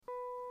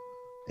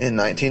In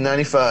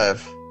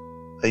 1995,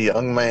 a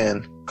young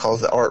man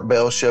calls the Art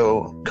Bell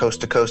Show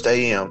Coast to Coast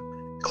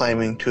AM,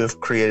 claiming to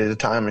have created a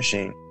time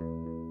machine.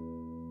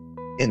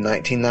 In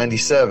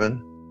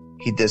 1997,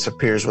 he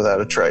disappears without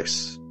a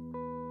trace.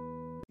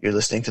 You're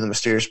listening to the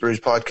Mysterious Brews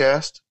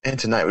podcast, and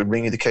tonight we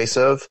bring you the case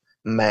of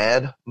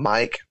Mad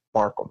Mike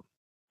Markham.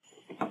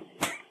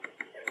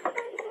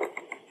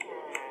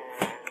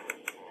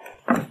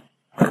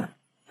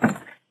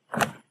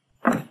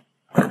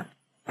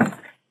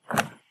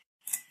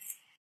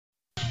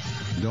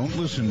 Don't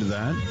listen to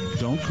that.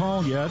 Don't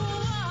call yet.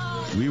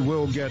 We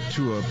will get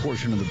to a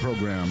portion of the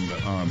program,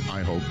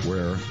 I hope,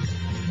 where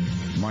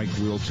Mike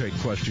will take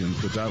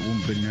questions, but that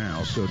won't be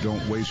now, so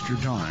don't waste your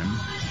time.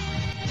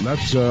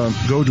 Let's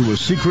go to a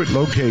secret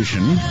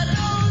location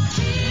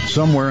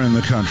somewhere in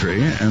the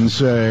country and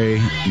say,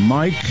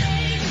 Mike,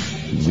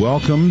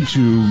 welcome to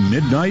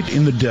Midnight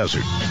in the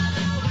Desert.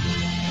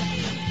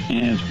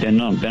 Yeah, it's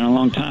been a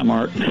long time,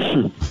 Art.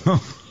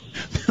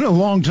 Been a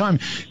long time.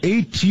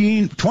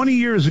 20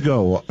 years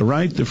ago,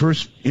 right? The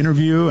first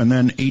interview, and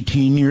then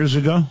 18 years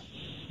ago?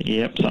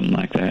 Yep, something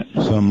like that.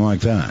 Something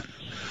like that.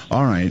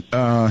 All right.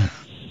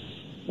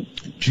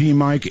 Gee,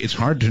 Mike, it's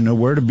hard to know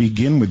where to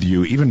begin with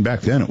you. Even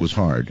back then it was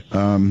hard.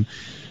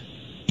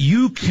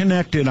 You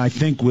connected, I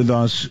think, with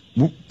us.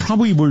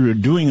 Probably we were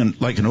doing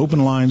an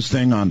open lines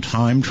thing on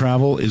time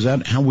travel. Is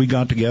that how we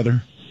got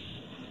together?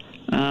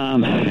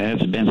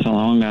 It's been so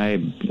long,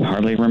 I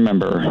hardly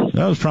remember.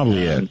 That was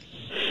probably it.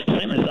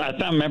 Same as,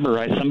 if I remember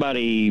right,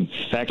 somebody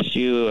faxed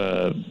you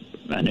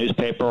a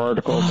newspaper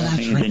article,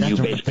 and then you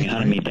basically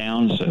hunted me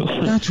down. So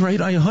that's right.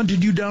 I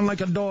hunted you down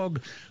like a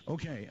dog.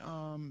 Okay.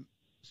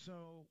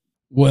 So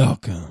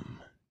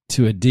welcome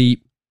to a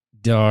deep,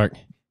 dark,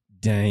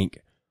 dank,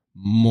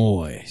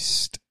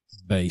 moist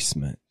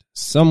basement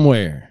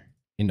somewhere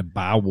in the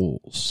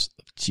bowels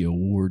of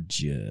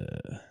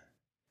Georgia.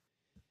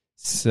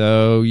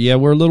 So yeah,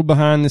 we're a little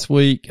behind this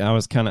week. I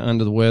was kind of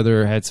under the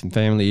weather, had some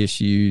family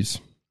issues.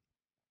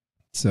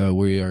 So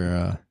we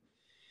are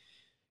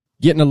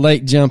getting a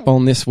late jump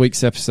on this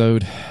week's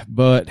episode,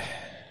 but...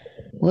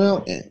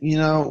 Well, you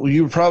know,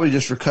 you were probably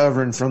just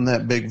recovering from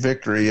that big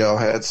victory y'all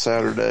had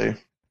Saturday.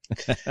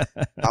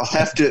 I'll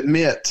have to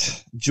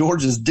admit,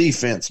 Georgia's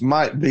defense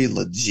might be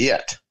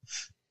legit.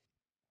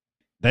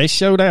 They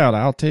showed out,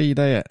 I'll tell you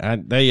that.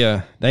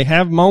 They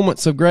have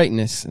moments of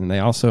greatness, and they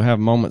also have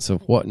moments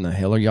of what in the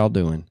hell are y'all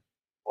doing?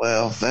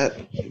 Well,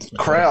 that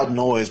crowd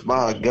noise,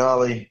 by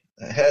golly,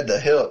 had to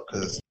help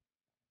because...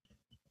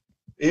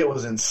 it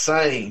was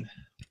insane.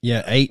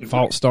 Yeah, 8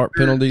 false start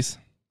penalties.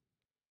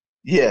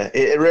 Yeah,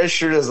 it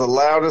registered as the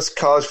loudest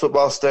college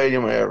football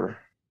stadium ever.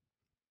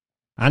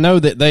 I know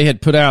that they had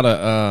put out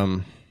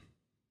a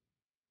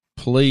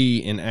plea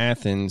in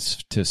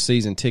Athens to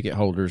season ticket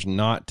holders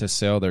not to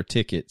sell their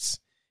tickets,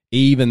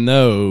 even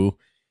though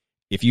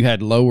if you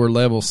had lower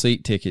level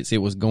seat tickets, it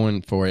was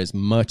going for as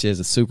much as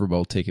a Super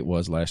Bowl ticket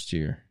was last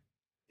year.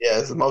 Yeah,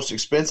 it's the most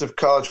expensive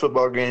college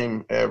football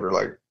game ever.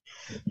 Like,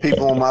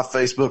 people on my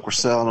Facebook were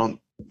selling them.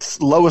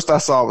 Lowest I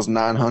saw was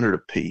 $900 a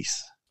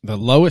piece. The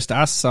lowest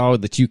I saw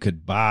that you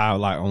could buy,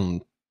 like on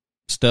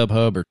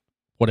StubHub or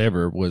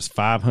whatever, was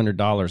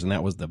 $500, and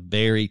that was the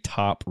very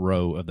top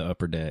row of the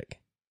upper deck,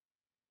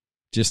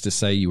 just to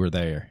say you were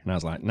there. And I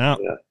was like, no.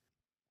 Yeah.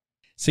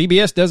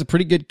 CBS does a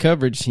pretty good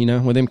coverage, you know,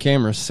 with them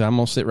cameras. So I'm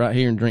gonna sit right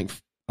here and drink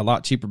a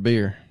lot cheaper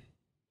beer.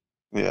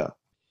 Yeah.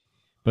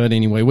 But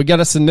anyway, we got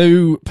us a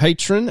new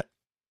patron,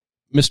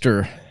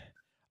 Mr.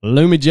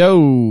 Loomy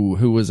Joe,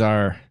 who was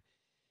our,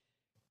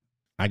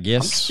 I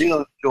guess, I'm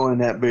still enjoying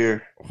that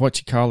beer. What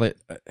you call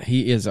it?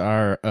 He is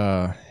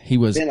our. He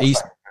was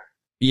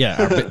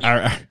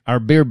benefactor. Our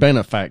beer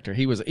benefactor.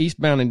 He was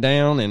eastbound and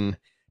down and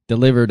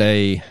delivered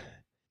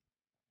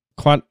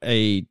quite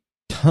a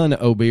ton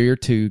of beer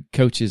to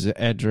Coach's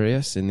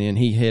address, and then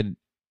he headed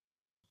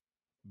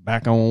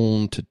back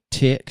on to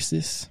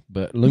Texas.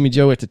 But Loomy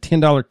Joe at the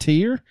 $10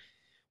 tier,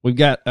 we've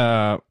got.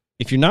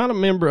 If you're not a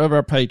member of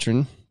our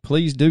patron,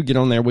 please do get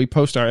on there. We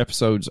post our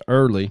episodes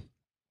early,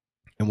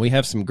 and we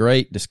have some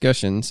great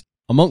discussions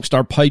amongst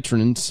our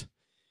patrons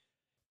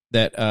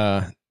that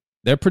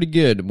they're pretty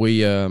good.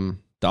 We the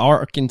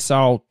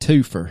Arkansas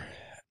twofer,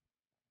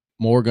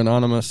 Morgan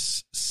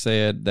Anonymous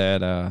said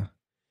that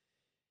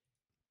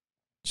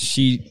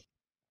she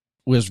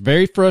was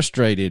very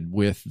frustrated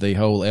with the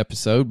whole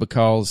episode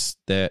because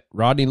that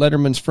Rodney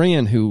Letterman's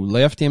friend who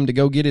left him to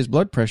go get his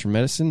blood pressure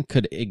medicine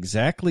could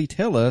exactly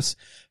tell us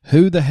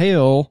who the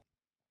hell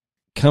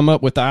come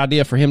up with the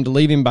idea for him to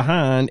leave him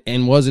behind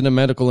and was it a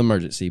medical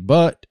emergency,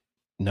 but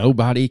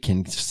nobody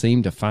can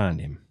seem to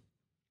find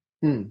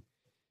him.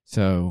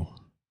 So,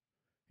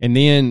 and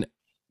then,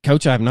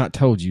 Coach, I have not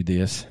told you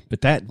this,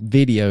 but that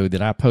video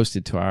that I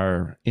posted to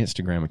our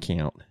Instagram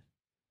account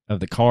of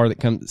the car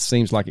that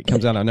seems like it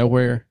comes out of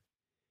nowhere,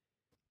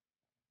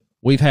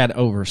 we've had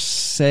over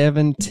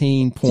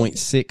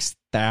 17.6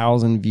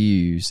 thousand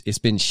views. It's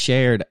been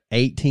shared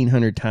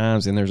 1,800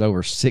 times, and there's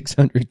over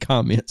 600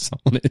 comments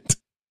on it.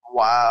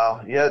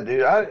 Wow. Yeah,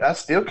 dude, I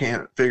still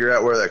can't figure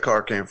out where that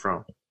car came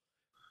from.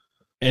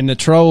 And the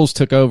trolls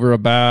took over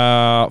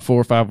about 4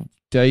 or 5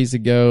 days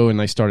ago, and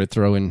they started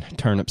throwing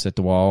turnips at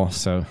the wall.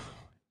 So,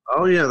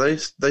 oh yeah,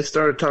 they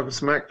started talking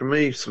smack to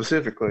me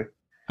specifically.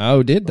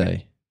 Oh, did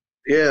they?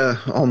 Yeah,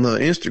 on the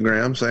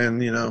Instagram,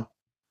 saying,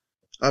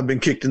 I've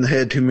been kicked in the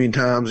head too many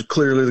times.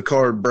 Clearly, the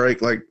car would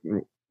break. Like,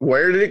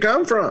 where did it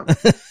come from?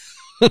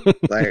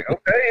 Like,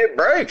 okay, it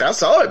braked. I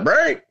saw it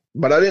break,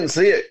 but I didn't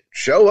see it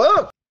show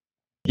up.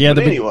 Yeah,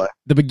 anyway,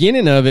 the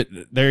beginning of it,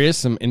 there is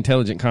some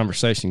intelligent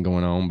conversation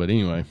going on. But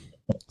anyway,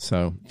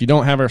 so if you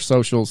don't have our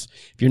socials,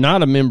 if you're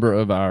not a member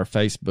of our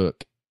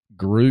Facebook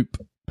group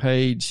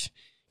page,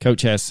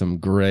 Coach has some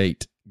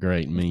great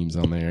memes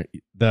on there.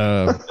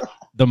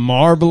 The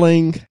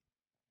marbling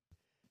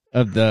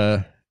of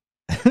the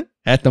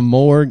at the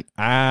morgue,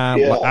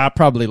 I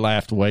probably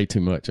laughed way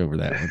too much over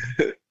that one.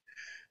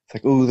 It's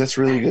like, ooh, that's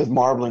really good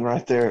marbling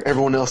right there.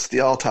 Everyone else at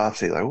the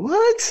autopsy, like,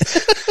 what?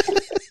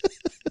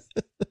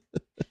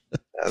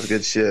 That was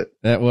good shit.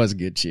 That was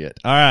good shit.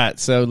 All right,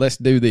 so let's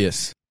do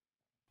this.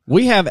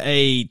 We have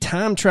a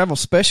time travel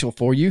special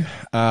for you.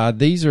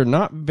 These are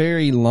not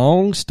very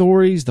long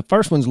stories. The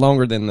first one's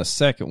longer than the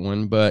second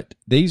one, but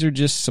these are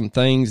just some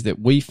things that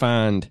we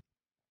find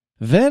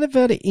very,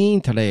 very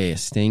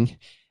interesting.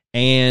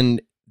 And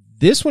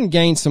this one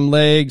gained some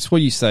legs. What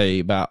do you say?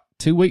 About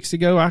 2 weeks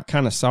ago, I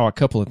kind of saw a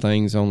couple of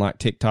things on like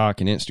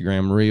TikTok and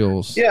Instagram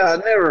Reels. Yeah, I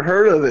never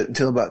heard of it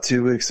until about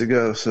 2 weeks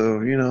ago.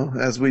 So,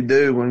 as we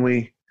do when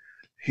we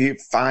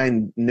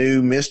find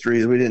new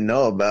mysteries we didn't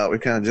know about, we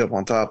kind of jump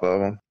on top of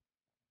them.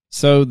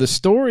 So the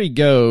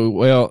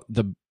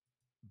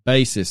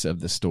basis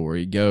of the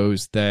story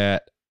goes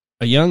that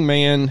a young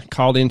man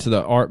called into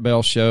the Art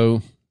Bell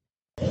show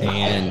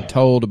and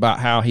told about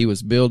how he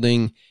was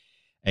building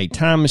a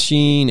time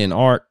machine, and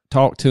Art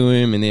talked to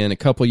him, and then a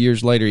couple of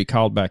years later he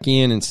called back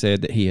in and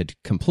said that he had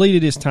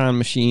completed his time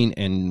machine,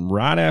 and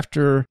right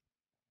after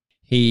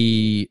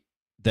the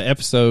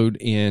episode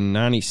in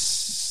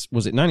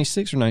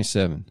 96 or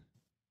 97?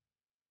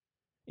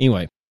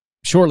 Anyway,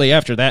 shortly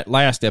after that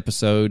last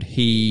episode,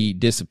 he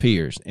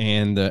disappears,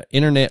 and the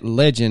internet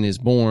legend is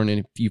born, and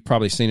if you've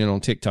probably seen it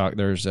on TikTok,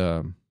 there's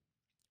a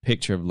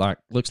picture of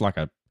looks like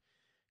a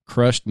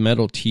crushed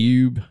metal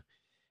tube,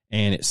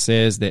 and it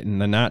says that in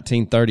the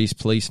 1930s,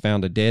 police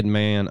found a dead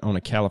man on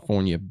a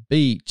California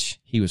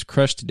beach. He was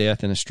crushed to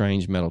death in a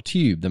strange metal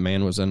tube. The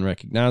man was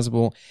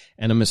unrecognizable,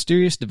 and a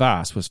mysterious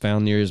device was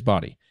found near his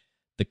body.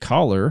 The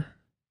caller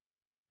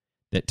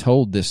that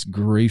told this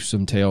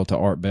gruesome tale to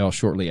Art Bell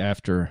shortly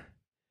after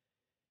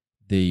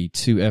the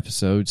 2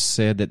 episodes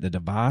said that the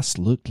device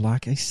looked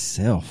like a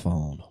cell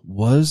phone.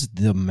 Was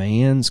the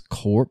man's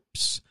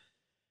corpse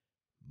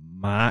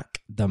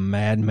Mike the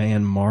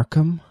Madman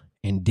Markham?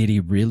 And did he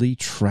really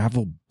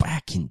travel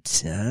back in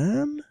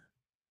time?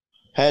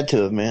 Had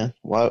to have, man.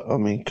 Why? I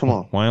mean, come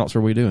on. Why else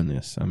are we doing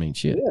this? I mean,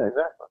 shit. Yeah,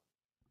 exactly.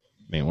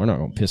 Man, we're not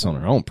going to piss on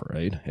our own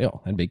parade.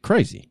 Hell, that'd be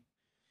crazy.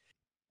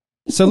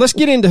 So let's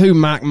get into who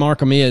Mike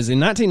Markham is. In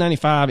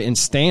 1995 in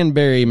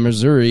Stanberry,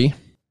 Missouri,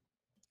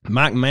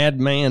 Mike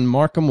Madman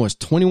Markham was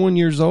 21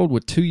 years old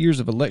with 2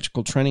 years of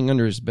electrical training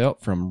under his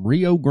belt from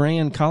Rio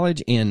Grande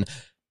College in,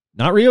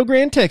 not Rio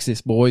Grande,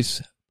 Texas,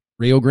 boys,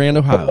 Rio Grande,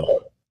 Ohio.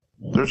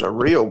 There's a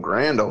Rio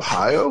Grande,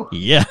 Ohio?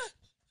 Yeah.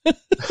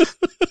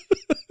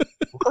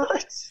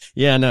 What?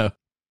 Yeah, I know.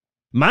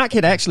 Mike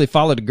had actually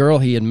followed a girl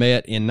he had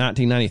met in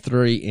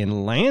 1993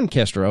 in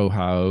Lancaster,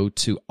 Ohio,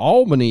 to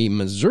Albany,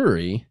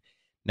 Missouri.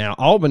 Now,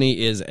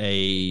 Albany is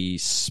a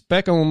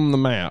speck on the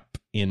map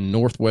in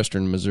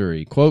northwestern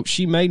Missouri. Quote,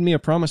 she made me a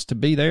promise to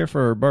be there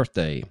for her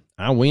birthday.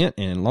 I went,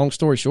 and long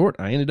story short,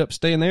 I ended up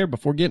staying there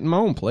before getting my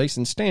own place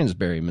in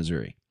Stansbury,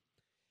 Missouri.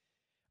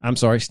 I'm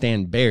sorry,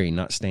 Stanberry,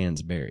 not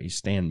Stansbury,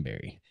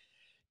 Stanberry.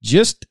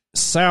 Just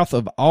south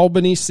of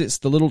Albany sits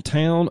the little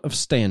town of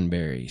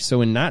Stanberry.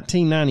 So in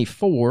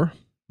 1994,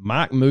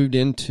 Mike moved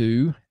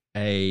into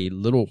a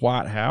little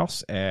white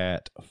house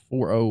at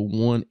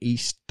 401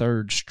 East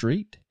 3rd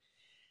Street.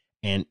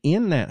 And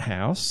in that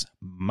house,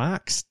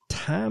 Mike's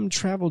time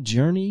travel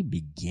journey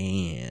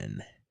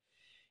began.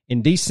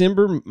 In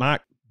December,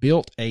 Mike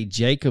built a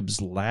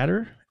Jacob's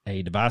ladder,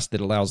 a device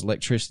that allows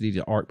electricity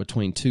to arc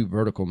between 2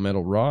 vertical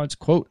metal rods.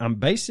 Quote, I'm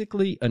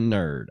basically a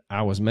nerd.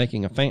 I was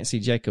making a fancy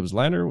Jacob's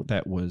ladder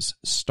that was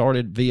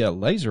started via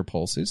laser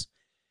pulses.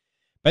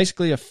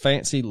 Basically a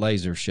fancy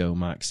laser show,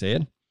 Mike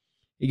said.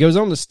 He goes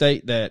on to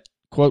state that,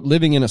 quote,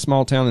 living in a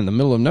small town in the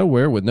middle of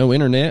nowhere with no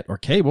internet or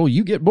cable,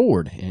 you get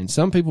bored. And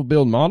some people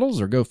build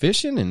models or go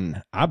fishing,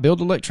 and I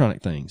build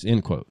electronic things,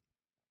 end quote.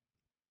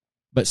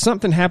 But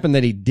something happened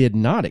that he did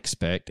not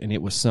expect, and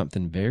it was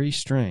something very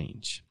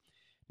strange.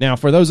 Now,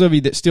 for those of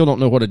you that still don't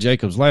know what a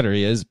Jacob's ladder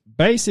is,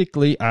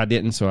 basically, I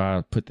didn't, so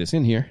I put this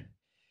in here.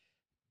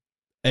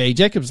 A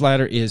Jacob's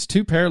ladder is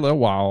 2 parallel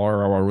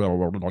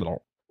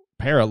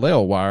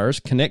wires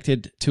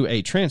connected to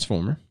a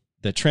transformer.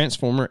 The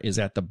transformer is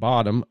at the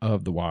bottom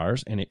of the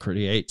wires, and it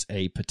creates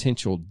a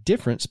potential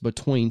difference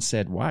between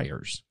said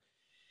wires.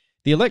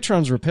 The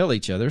electrons repel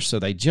each other, so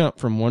they jump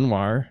from one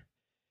wire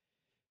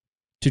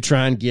to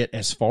try and get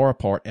as far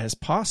apart as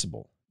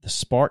possible. the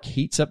spark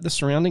heats up the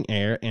surrounding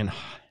air and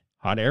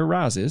hot air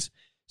rises,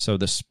 so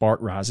the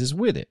spark rises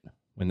with it.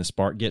 When the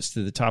spark gets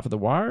to the top of the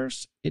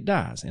wires, it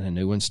dies, and a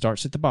new one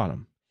starts at the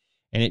bottom.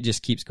 And it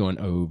just keeps going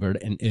over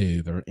and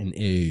over and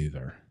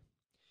over.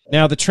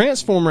 Now, the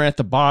transformer at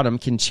the bottom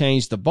can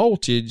change the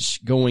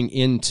voltage going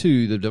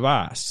into the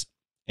device.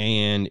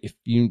 And if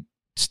you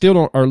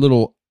still are a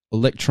little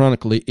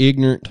electronically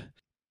ignorant,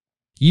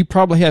 you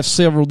probably have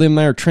several of them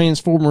there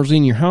transformers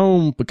in your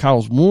home,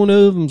 because one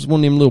of them is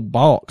one of them little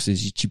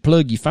boxes that you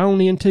plug your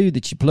phone into,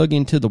 that you plug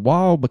into the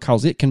wall,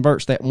 because it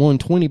converts that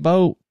 120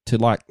 volt to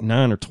like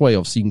 9 or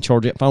 12, so you can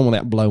charge that phone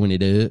without blowing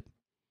it up.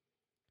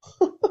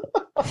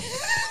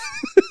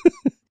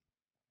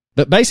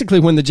 But basically,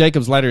 when the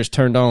Jacob's ladder is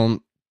turned on,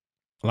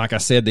 like I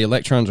said, the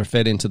electrons are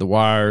fed into the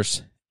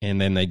wires,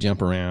 and then they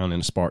jump around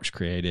and a spark's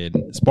created.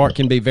 The spark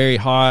can be very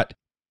hot,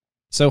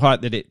 so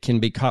hot that it can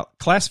be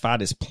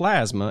classified as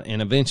plasma,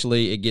 and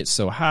eventually it gets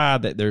so high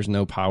that there's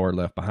no power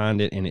left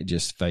behind it, and it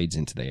just fades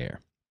into the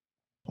air.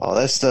 Oh,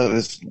 that stuff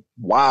is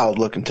wild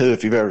looking, too,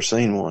 if you've ever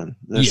seen one.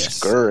 They're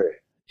scurry.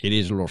 It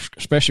is a little,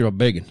 especially a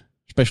big one,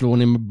 especially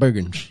one of them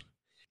big ones.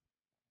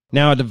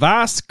 Now, not a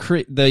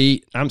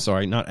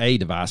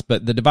device,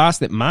 but the device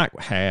that Mike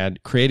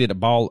had created a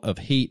ball of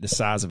heat the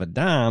size of a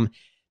dime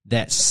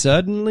that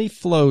suddenly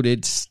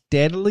floated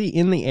steadily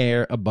in the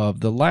air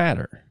above the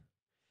ladder.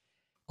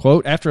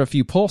 Quote, after a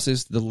few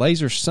pulses, the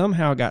laser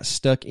somehow got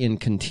stuck in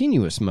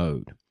continuous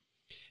mode.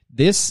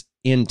 This,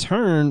 in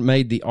turn,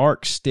 made the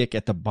arc stick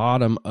at the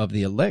bottom of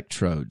the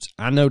electrodes.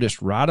 I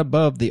noticed right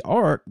above the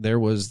arc there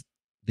was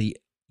the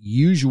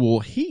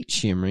usual heat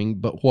shimmering,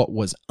 but what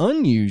was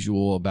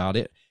unusual about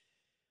it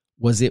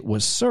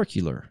was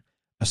circular,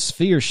 a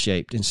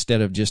sphere-shaped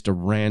instead of just a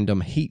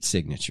random heat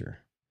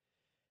signature.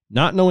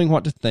 Not knowing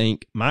what to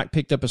think, Mike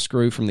picked up a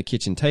screw from the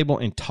kitchen table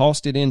and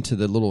tossed it into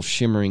the little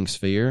shimmering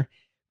sphere.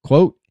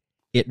 Quote,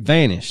 it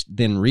vanished,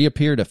 then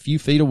reappeared a few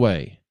feet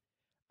away.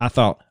 I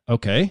thought,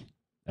 okay,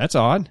 that's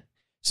odd.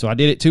 So I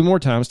did it 2 more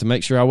times to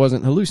make sure I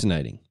wasn't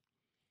hallucinating.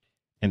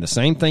 And the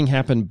same thing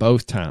happened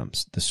both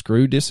times. The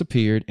screw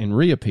disappeared and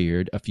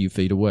reappeared a few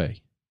feet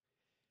away.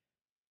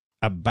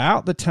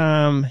 About the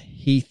time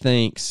he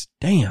thinks,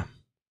 damn,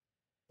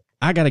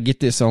 I got to get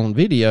this on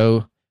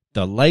video,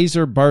 the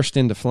laser burst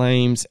into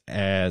flames,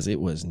 as it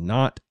was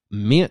not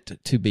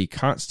meant to be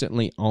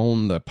constantly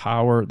on the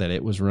power that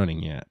it was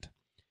running at.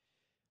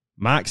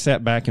 Mike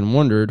sat back and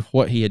wondered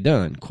what he had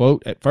done.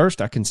 Quote, at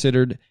first I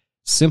considered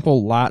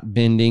simple light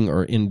bending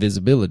or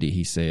invisibility,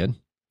 he said.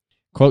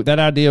 Quote, that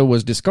idea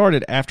was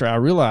discarded after I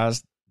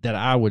realized that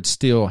I would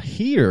still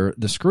hear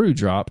the screw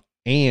drop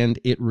and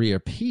it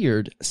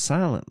reappeared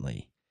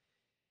silently.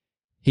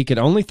 He could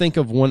only think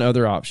of one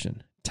other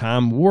option.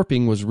 Time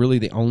warping was really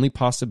the only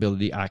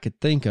possibility I could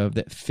think of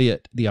that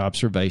fit the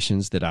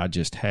observations that I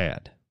just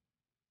had.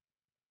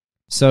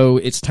 So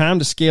it's time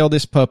to scale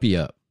this puppy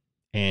up.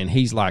 And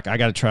he's like, I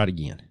got to try it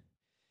again.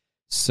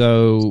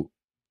 So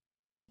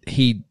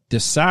he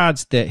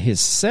decides that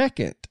his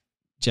second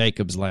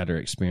Jacob's ladder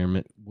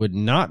experiment would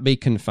not be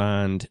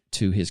confined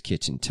to his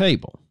kitchen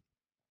table.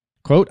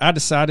 Quote, I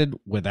decided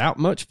without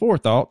much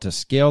forethought to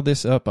scale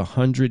this up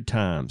 100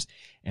 times,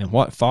 and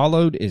what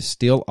followed is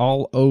still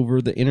all over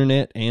the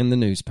internet and the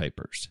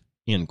newspapers,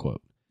 end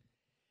quote.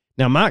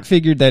 Now, Mike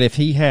figured that if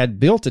he had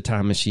built a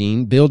time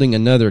machine, building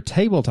another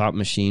tabletop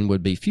machine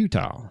would be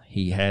futile.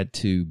 He had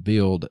to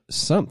build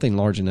something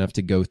large enough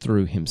to go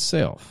through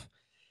himself.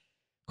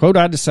 Quote,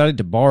 I decided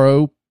to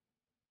borrow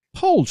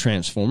pole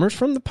transformers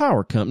from the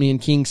power company in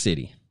King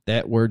City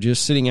that were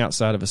just sitting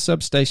outside of a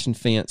substation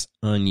fence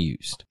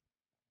unused.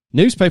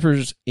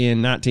 Newspapers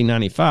in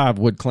 1995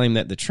 would claim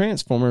that the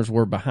transformers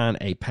were behind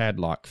a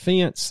padlock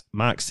fence.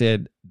 Mike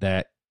said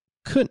that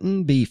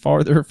couldn't be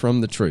farther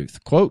from the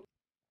truth. Quote,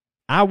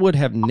 I would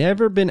have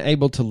never been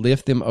able to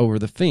lift them over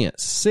the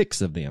fence,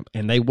 6 of them,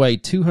 and they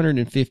weighed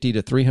 250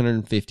 to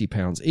 350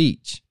 pounds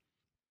each.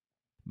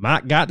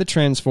 Mike got the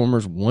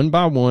transformers one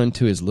by one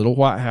to his little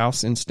white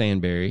house in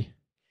Stanberry,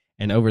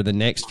 and over the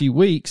next few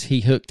weeks,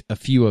 he hooked a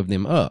few of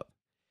them up.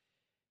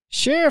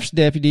 Sheriff's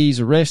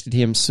deputies arrested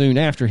him soon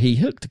after he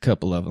hooked a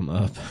couple of them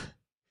up.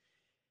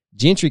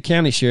 Gentry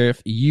County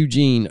Sheriff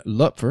Eugene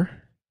Lupfer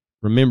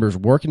remembers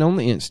working on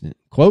the incident.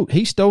 Quote,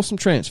 he stole some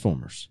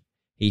transformers.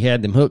 He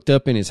had them hooked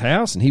up in his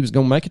house, and he was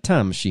going to make a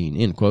time machine,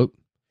 end quote.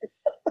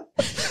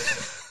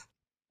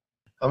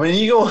 I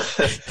mean, I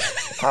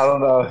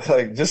don't know,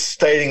 like just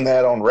stating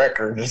that on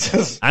record.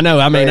 I know.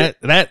 I mean,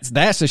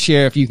 that's a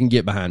sheriff you can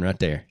get behind right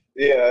there.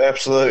 Yeah,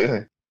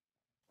 absolutely.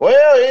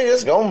 Well, he's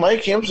just going to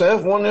make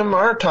himself one of them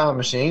our time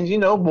machines. You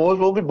know, boys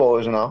will be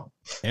boys and all.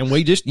 And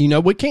we just,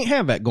 we can't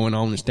have that going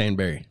on in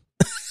Stanberry.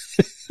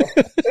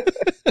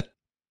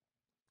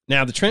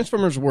 Now, the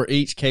transformers were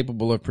each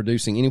capable of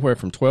producing anywhere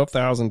from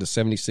 12,000 to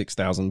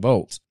 76,000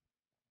 volts.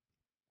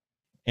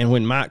 And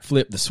when Mike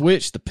flipped the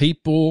switch, the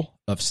people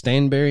of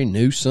Stanberry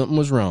knew something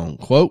was wrong.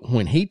 Quote,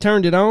 when he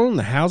turned it on,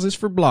 the houses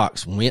for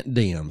blocks went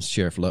dim,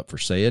 Sheriff Lupfer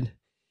said.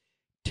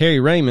 Terry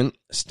Raymond,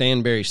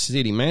 Stanberry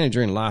city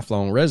manager and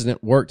lifelong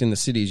resident, worked in the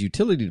city's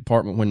utility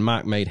department when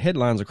Mike made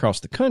headlines across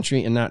the country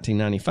in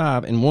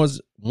 1995 and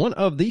was one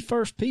of the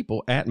first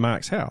people at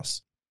Mike's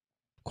house.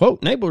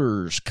 Quote,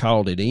 neighbors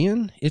called it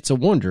in. It's a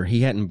wonder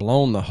he hadn't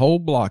blown the whole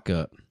block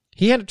up.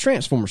 He had a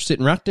transformer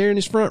sitting right there in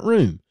his front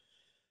room.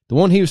 The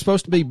one he was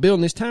supposed to be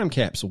building his time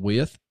capsule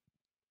with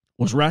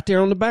was right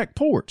there on the back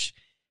porch.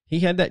 He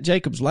had that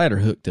Jacob's ladder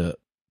hooked up,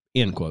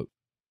 end quote.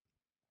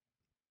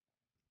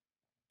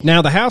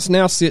 Now, the house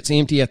now sits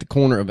empty at the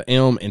corner of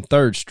Elm and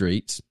 3rd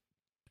Streets.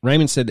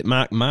 Raymond said that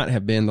Mike might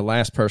have been the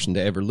last person to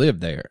ever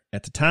live there.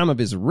 At the time of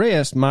his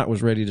arrest, Mike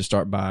was ready to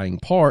start buying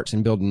parts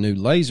and build a new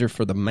laser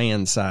for the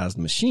man-sized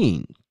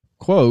machine.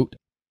 Quote,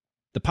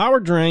 the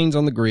power drains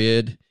on the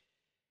grid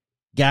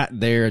got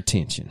their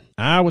attention.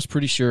 I was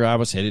pretty sure I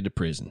was headed to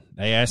prison.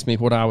 They asked me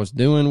what I was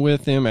doing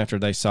with them after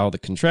they saw the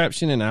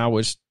contraption, and I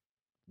went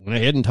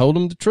ahead and told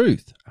them the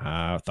truth.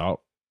 I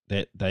thought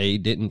that they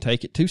didn't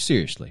take it too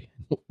seriously.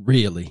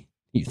 Really?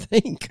 You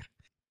think?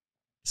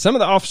 Some of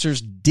the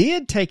officers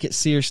did take it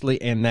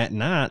seriously, and that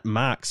night,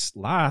 Mike's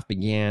life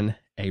began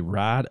a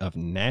ride of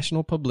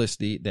national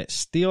publicity that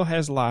still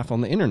has life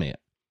on the internet.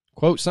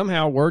 Quote,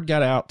 somehow word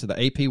got out to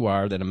the AP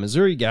Wire that a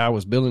Missouri guy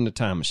was building a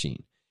time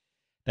machine.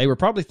 They were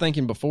probably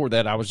thinking before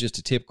that I was just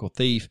a typical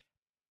thief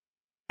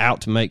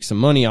out to make some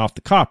money off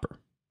the copper.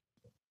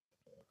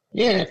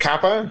 Yeah,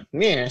 copper.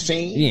 Yeah,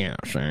 see? Yeah,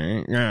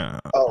 see? Yeah.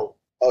 Oh,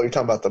 you're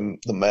talking about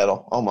the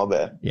metal. Oh, my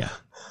bad. Yeah.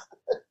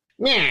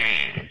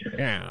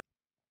 Yeah.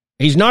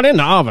 He's not in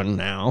the oven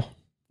now.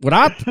 Would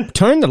I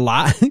turn the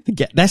light?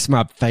 That's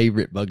my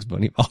favorite Bugs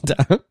Bunny of all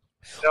time.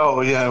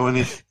 Oh, yeah.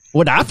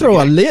 Would I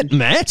throw a lit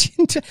match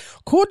into?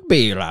 Could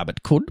be,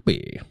 Rabbit, could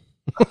be.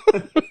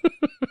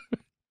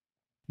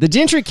 The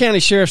Gentry County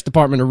Sheriff's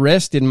Department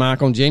arrested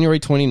Mike on January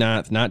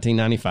 29th,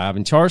 1995,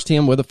 and charged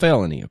him with a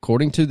felony.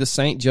 According to the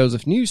St.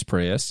 Joseph News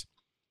Press,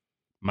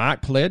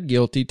 Mike pled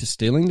guilty to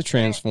stealing the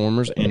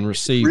Transformers and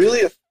received...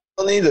 Really? A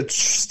felony to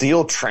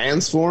steal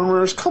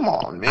Transformers? Come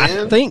on,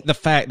 man. I think the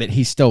fact that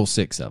he stole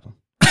 6 of them.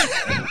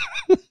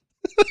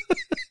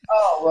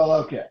 Oh, well,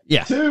 okay.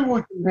 Yeah. 2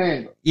 we can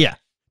handle. Yeah.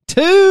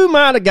 2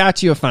 might have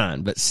got you a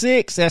fine, but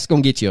 6, that's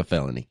going to get you a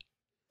felony.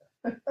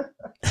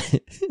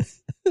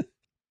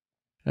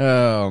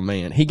 Oh,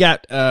 man. He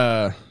got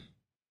 5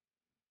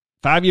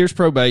 years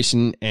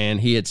probation,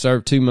 and he had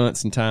served 2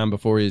 months in time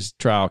before his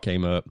trial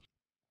came up.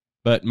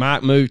 But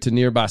Mike moved to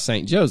nearby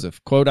St.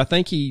 Joseph. Quote, I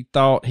think he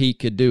thought he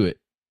could do it,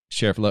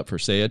 Sheriff Lupfer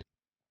said.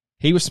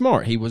 He was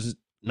smart. He was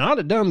not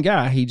a dumb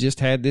guy. He just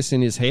had this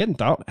in his head and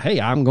thought,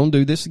 hey, I'm going to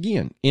do this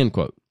again, end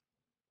quote.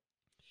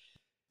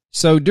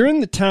 So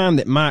during the time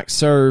that Mike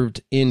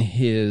served in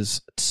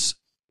his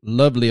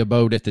lovely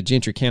abode at the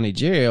Gentry County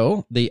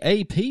Jail, the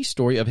AP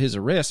story of his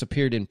arrest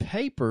appeared in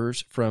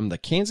papers from the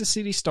Kansas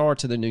City Star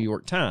to the New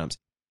York Times.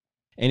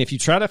 And if you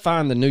try to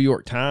find the New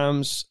York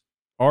Times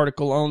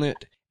article on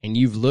it, and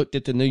you've looked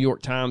at the New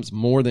York Times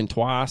more than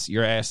twice,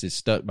 your ass is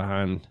stuck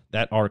behind,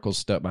 that article's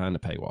stuck behind the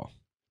paywall.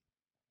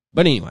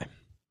 But anyway.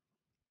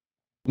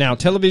 Now,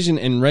 television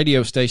and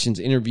radio stations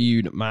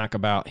interviewed Mike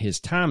about his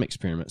time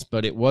experiments,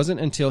 but it wasn't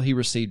until he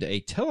received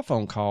a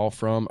telephone call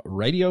from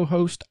radio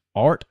host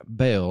Art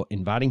Bell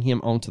inviting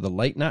him onto the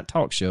late-night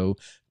talk show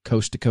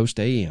Coast to Coast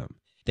AM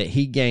that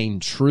he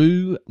gained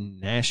true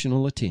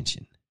national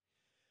attention.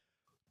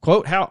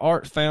 Quote, how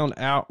Art found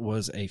out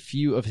was a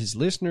few of his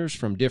listeners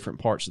from different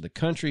parts of the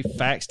country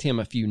faxed him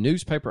a few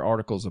newspaper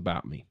articles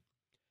about me.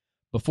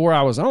 Before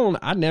I was on,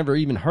 I'd never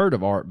even heard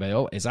of Art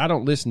Bell, as I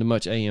don't listen to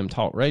much AM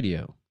talk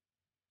radio.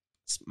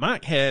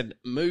 Mike had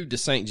moved to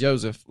St.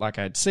 Joseph, like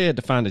I'd said,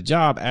 to find a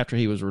job after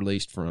he was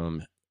released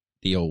from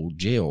the old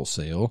jail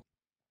cell.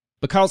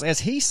 Because, as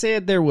he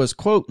said, there was,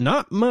 quote,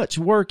 not much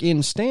work in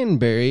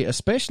Stanberry,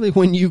 especially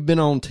when you've been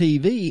on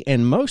TV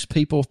and most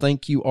people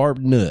think you are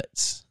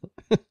nuts.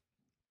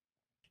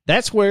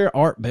 That's where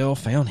Art Bell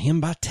found him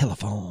by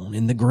telephone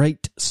in the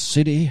great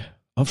city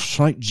of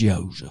St.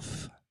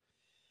 Joseph.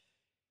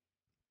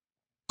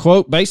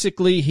 Quote,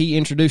 basically, he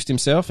introduced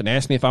himself and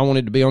asked me if I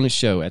wanted to be on his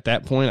show. At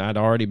that point, I'd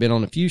already been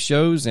on a few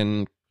shows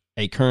and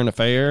a current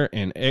affair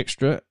and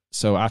extra,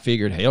 so I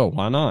figured, hell,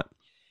 why not?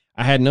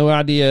 I had no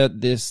idea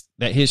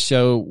that his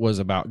show was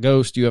about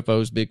ghosts,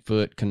 UFOs,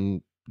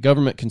 Bigfoot,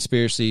 government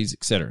conspiracies,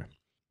 etc.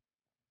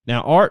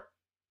 Now, Art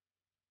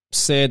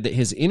said that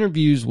his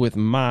interviews with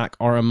Mike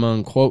are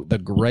among, quote, the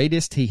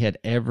greatest he had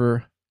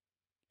ever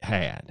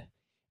had.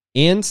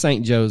 In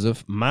St.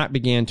 Joseph, Mike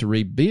began to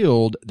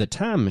rebuild the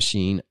time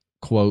machine,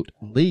 quote,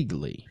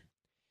 legally.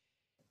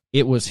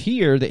 It was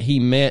here that he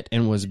met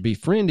and was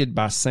befriended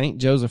by St.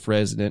 Joseph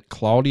resident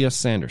Claudia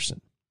Sanderson.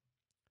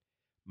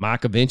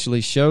 Mike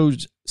eventually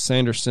showed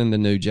Sanderson the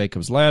new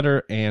Jacob's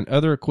ladder and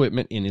other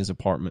equipment in his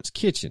apartment's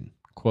kitchen.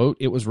 Quote,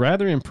 it was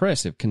rather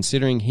impressive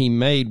considering he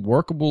made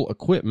workable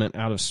equipment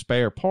out of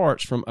spare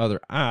parts from other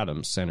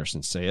items,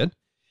 Sanderson said.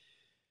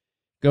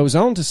 Goes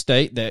on to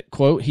state that,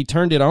 quote, he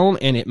turned it on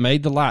and it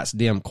made the lights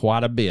dim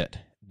quite a bit.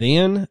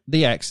 Then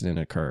the accident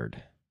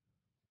occurred.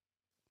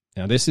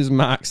 Now, this is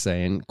Mike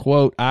saying,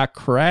 quote, I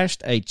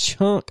crashed a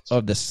chunk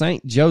of the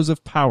St.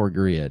 Joseph power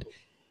grid.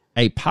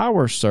 A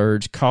power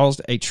surge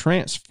caused a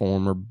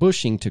transformer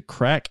bushing to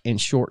crack and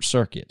short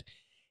circuit.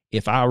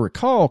 If I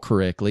recall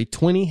correctly,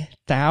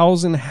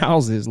 20,000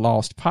 houses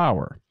lost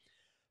power.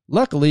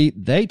 Luckily,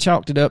 they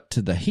chalked it up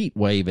to the heat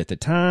wave at the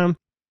time,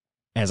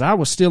 as I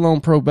was still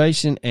on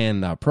probation,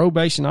 and the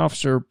probation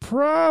officer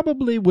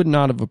probably would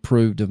not have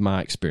approved of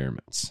my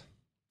experiments.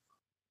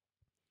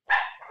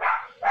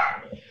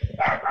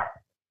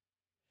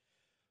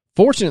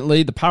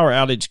 Fortunately, the power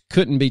outage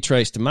couldn't be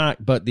traced to Mike,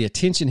 but the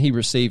attention he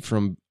received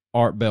from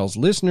Art Bell's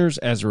listeners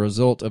as a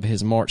result of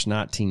his March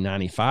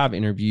 1995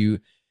 interview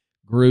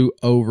grew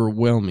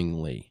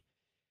overwhelmingly.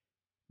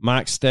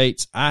 Mike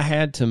states, I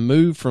had to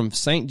move from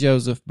St.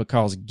 Joseph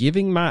because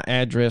giving my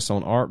address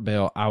on Art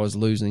Bell, I was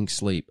losing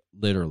sleep,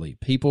 literally.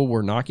 People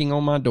were knocking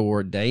on my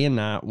door day and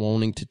night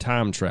wanting to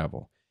time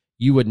travel.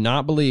 You would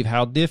not believe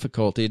how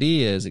difficult it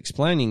is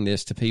explaining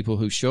this to people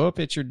who show up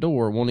at your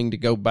door wanting to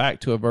go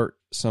back to avert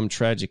some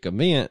tragic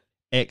event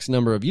X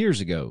number of years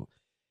ago.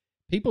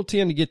 People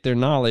tend to get their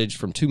knowledge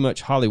from too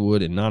much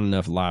Hollywood and not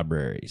enough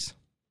libraries.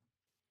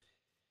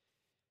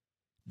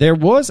 There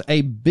was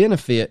a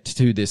benefit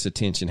to this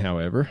attention,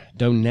 however.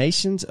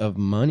 Donations of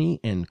money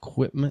and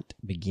equipment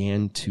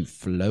began to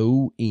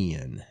flow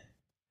in.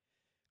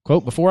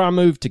 Quote, before I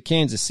moved to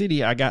Kansas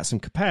City, I got some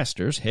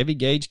capacitors, heavy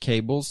gauge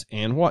cables,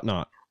 and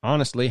whatnot.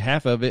 Honestly,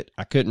 half of it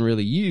I couldn't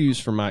really use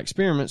for my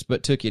experiments,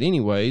 but took it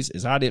anyways,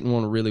 as I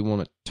didn't really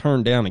want to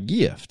turn down a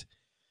gift.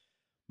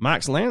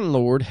 Mike's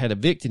landlord had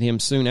evicted him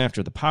soon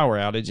after the power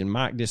outage, and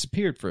Mike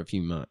disappeared for a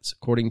few months.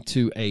 According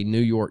to a New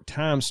York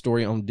Times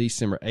story on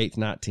December 8,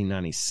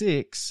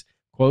 1996,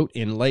 quote,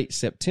 in late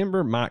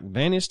September, Mike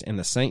vanished, and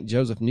the St.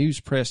 Joseph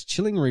News Press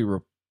chillingly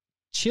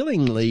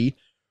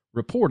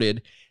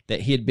reported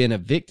that he had been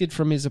evicted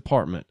from his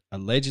apartment,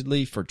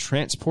 allegedly for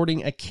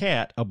transporting a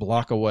cat a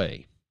block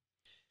away.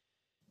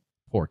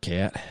 Poor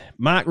cat.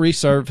 Mike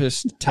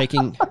resurfaced,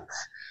 taking...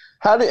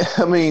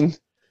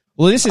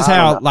 Well, this is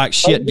how like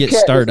shit gets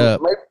stirred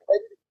up.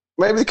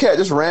 Maybe the cat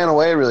just ran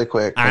away really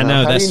quick. I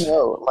know. How do you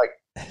know? Like,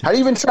 how do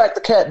you even track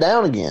the cat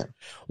down again?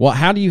 Well,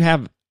 how do you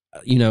have,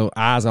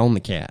 eyes on the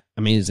cat?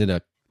 I mean, is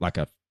it like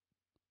a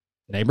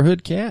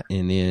neighborhood cat,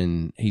 and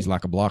then he's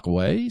like a block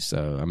away?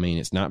 So, I mean,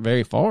 it's not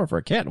very far for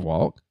a cat to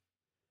walk.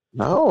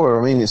 No,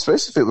 I mean,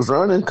 especially if it was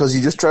running, because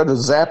you just tried to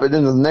zap it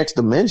into the next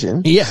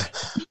dimension. Yeah.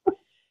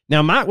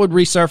 Now, Mike would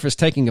resurface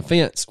taking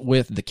offense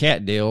with the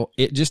cat deal.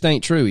 It just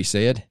ain't true, he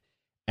said.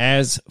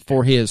 As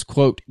for his,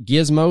 quote,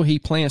 gizmo, he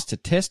plans to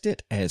test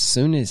it as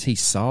soon as he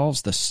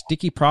solves the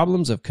sticky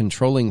problems of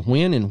controlling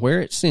when and where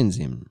it sends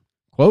him.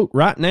 Quote,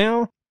 right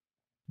now,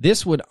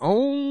 this would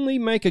only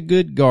make a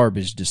good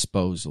garbage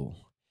disposal,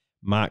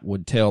 Mike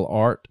would tell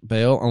Art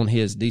Bell on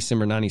his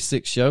December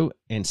 96 show,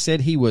 and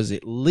said he was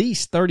at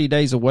least 30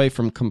 days away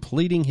from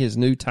completing his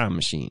new time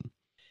machine.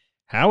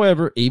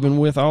 However, even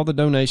with all the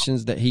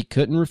donations that he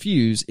couldn't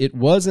refuse, it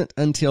wasn't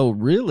until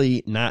really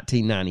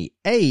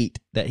 1998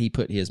 that he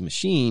put his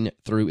machine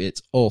through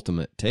its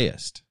ultimate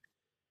test.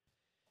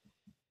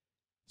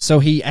 So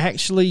he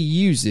actually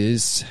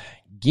uses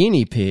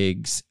guinea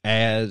pigs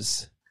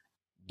as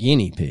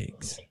guinea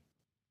pigs.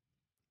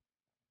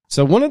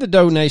 So one of the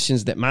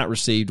donations that Mike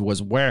received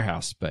was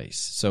warehouse space,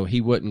 so he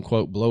wouldn't,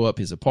 quote, blow up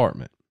his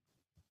apartment.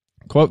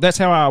 Quote, that's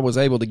how I was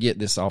able to get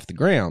this off the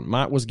ground.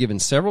 Mike was given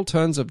several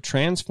tons of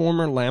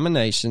transformer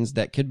laminations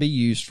that could be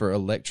used for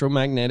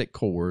electromagnetic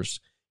cores,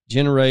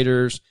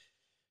 generators,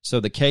 so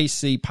the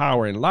KC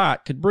power and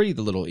light could breathe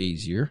a little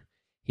easier.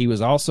 He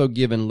was also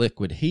given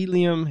liquid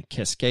helium,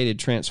 cascaded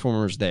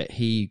transformers that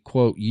he,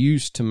 quote,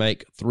 used to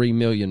make 3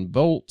 million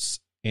volts,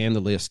 and the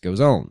list goes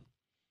on.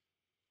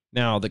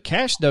 Now, the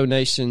cash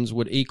donations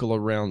would equal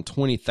around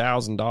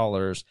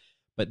 $20,000,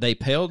 but they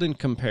paled in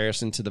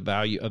comparison to the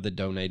value of the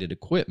donated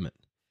equipment.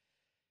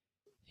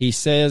 He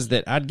says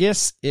that, I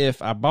guess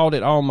if I bought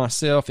it all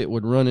myself, it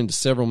would run into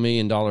several $1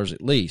 million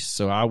at least,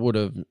 so I would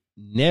have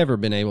never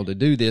been able to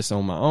do this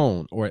on my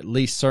own, or at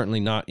least certainly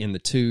not in the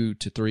 2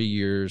 to 3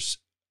 years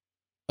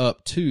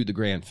up to the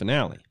grand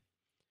finale.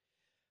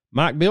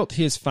 Mike built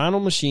his final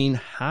machine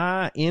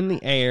high in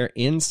the air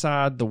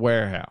inside the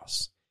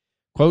warehouse.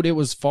 Quote, it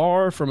was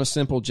far from a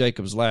simple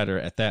Jacob's ladder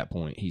at that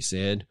point, he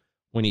said.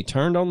 When he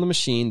turned on the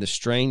machine, the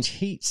strange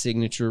heat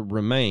signature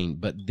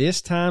remained, but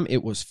this time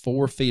it was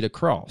 4 feet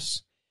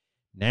across.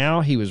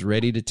 Now he was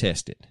ready to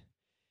test it.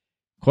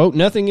 Quote,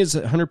 nothing is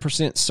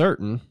 100%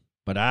 certain,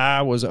 but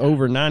I was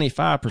over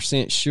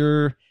 95%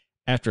 sure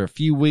after a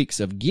few weeks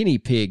of guinea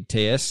pig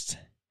tests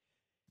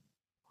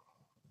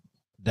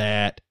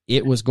that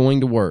it was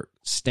going to work.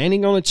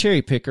 Standing on a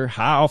cherry picker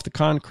high off the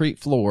concrete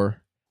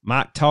floor,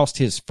 Mike tossed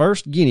his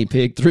first guinea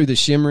pig through the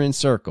shimmering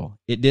circle.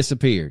 It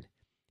disappeared.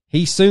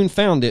 He soon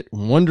found it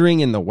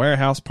wandering in the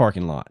warehouse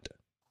parking lot.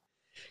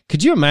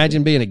 Could you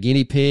imagine being a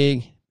guinea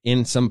pig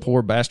in some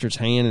poor bastard's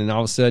hand and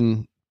all of a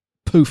sudden,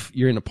 poof,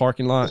 you're in a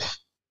parking lot?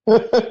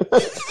 Well,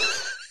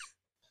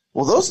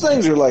 those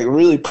things are like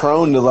really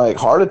prone to like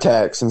heart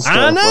attacks and stuff.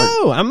 I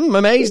know. Like, I'm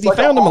amazed he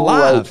found them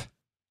alive.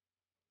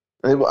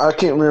 I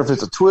can't remember if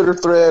it's a Twitter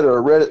thread or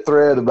a Reddit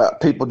thread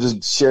about people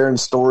just sharing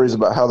stories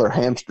about how their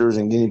hamsters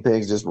and guinea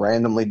pigs just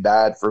randomly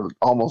died for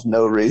almost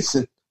no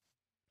reason.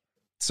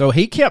 So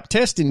he kept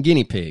testing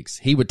guinea pigs.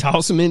 He would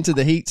toss them into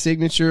the heat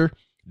signature.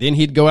 Then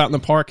he'd go out in the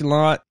parking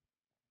lot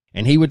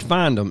and he would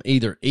find them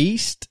either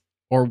east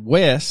or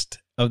west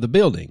of the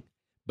building,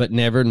 but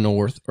never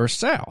north or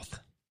south.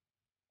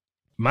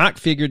 Mike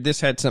figured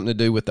this had something to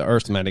do with the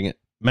Earth's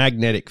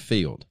magnetic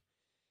field.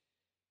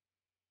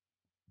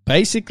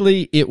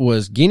 Basically, it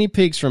was guinea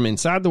pigs from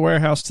inside the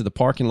warehouse to the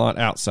parking lot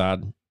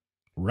outside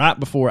right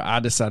before I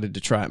decided to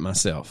try it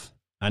myself.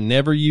 I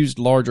never used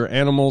larger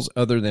animals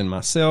other than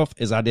myself,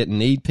 as I didn't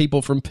need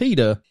people from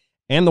PETA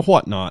and the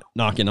whatnot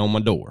knocking on my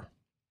door.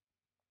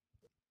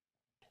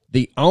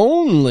 The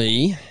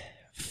only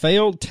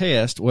failed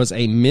test was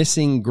a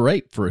missing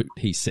grapefruit,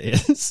 he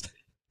says.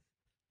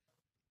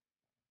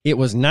 It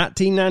was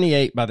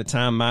 1998 by the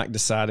time Mike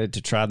decided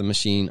to try the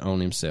machine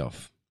on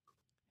himself.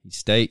 He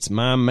states,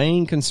 my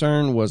main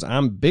concern was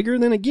I'm bigger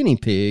than a guinea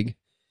pig.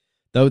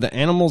 Though the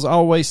animals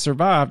always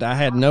survived, I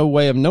had no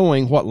way of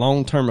knowing what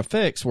long-term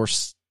effects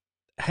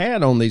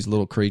had on these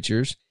little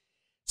creatures,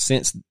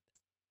 since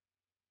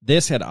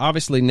this had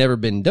obviously never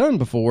been done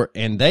before,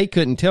 and they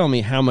couldn't tell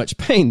me how much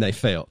pain they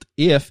felt,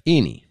 if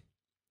any.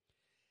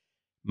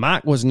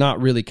 Mike was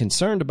not really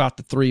concerned about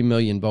the 3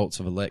 million volts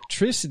of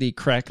electricity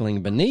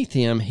crackling beneath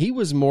him. He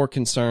was more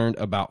concerned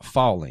about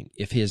falling.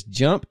 If his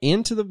jump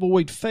into the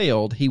void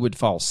failed, he would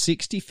fall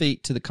 60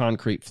 feet to the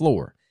concrete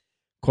floor.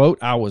 Quote,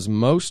 I was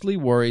mostly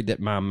worried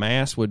that my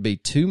mass would be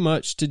too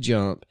much to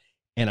jump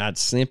and I'd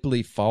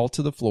simply fall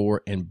to the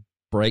floor and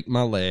break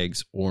my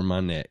legs or my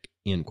neck,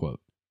 end quote.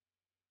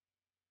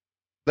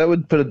 That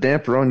would put a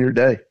damper on your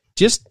day.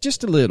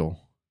 Just a little.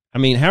 I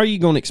mean, how are you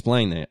going to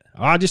explain that?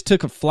 Oh, I just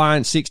took a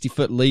flying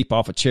 60-foot leap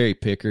off a cherry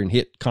picker and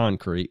hit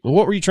concrete. Well,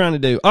 what were you trying to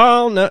do?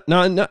 Oh, no,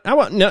 I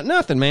want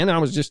nothing, man.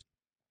 I just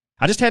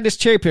had this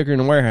cherry picker in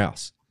the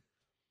warehouse.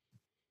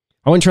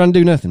 I wasn't trying to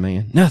do nothing,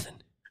 man. Nothing.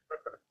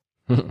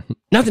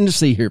 Nothing to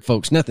see here,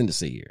 folks. Nothing to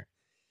see here.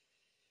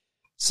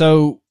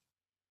 So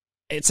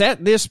it's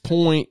at this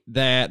point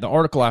that the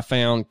article I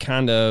found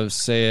kind of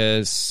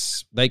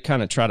says they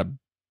kind of try to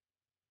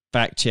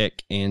fact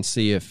check and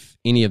see if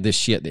any of this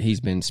shit that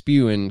he's been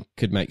spewing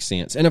could make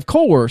sense. And of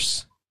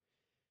course,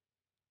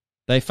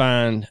 they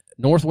find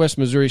Northwest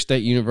Missouri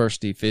State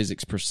University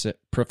physics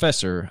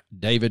professor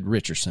David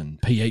Richardson,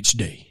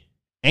 PhD,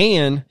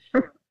 and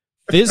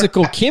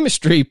physical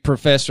chemistry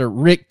professor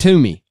Rick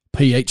Toomey,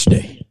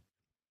 PhD.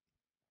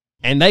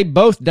 And they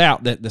both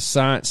doubt that the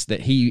science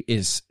that he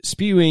is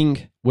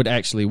spewing would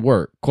actually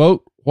work.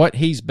 Quote, what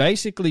he's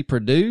basically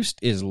produced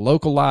is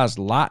localized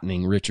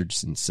lightning,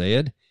 Richardson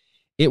said.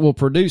 It will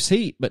produce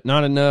heat, but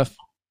not enough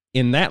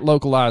in that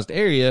localized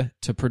area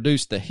to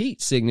produce the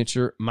heat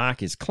signature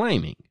Mike is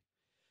claiming.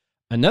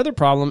 Another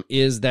problem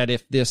is that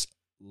if this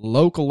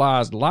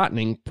localized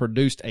lightning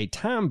produced a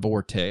time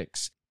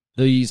vortex,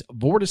 these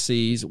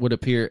vortices would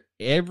appear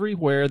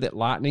everywhere that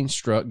lightning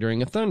struck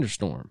during a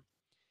thunderstorm.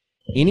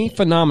 Any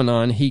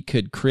phenomenon he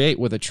could create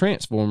with a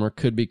transformer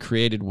could be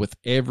created with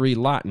every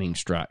lightning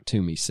strike,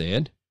 Toomey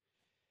said.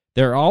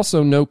 There are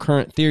also no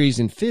current theories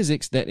in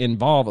physics that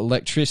involve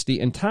electricity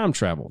and time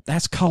travel.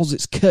 That's cause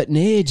it's cutting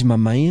edge, my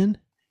man.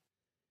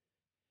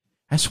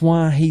 That's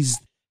why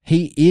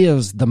he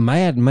is the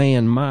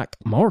Madman Mike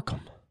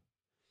Markham.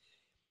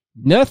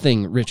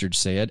 Nothing, Richard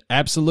said,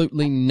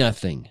 absolutely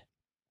nothing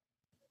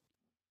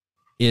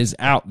is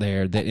out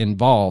there that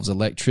involves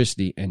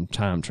electricity and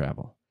time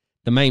travel.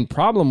 The main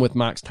problem with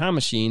Mike's time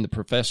machine, the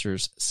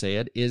professors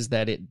said, is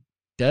that it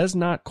does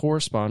not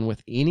correspond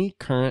with any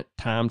current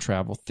time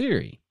travel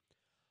theory.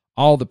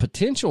 All the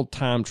potential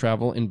time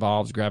travel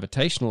involves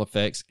gravitational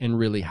effects and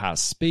really high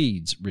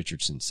speeds,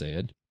 Richardson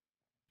said.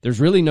 There's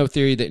really no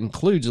theory that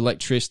includes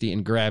electricity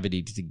and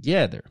gravity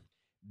together.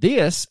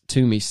 This,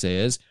 Toomey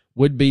says,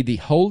 would be the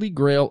holy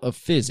grail of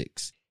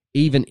physics.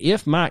 Even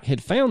if Mike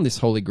had found this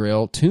holy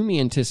grail, Toomey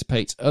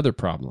anticipates other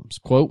problems.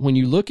 Quote, when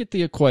you look at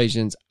the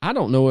equations, I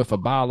don't know if a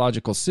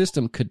biological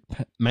system could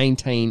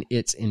maintain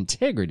its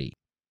integrity.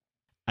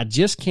 I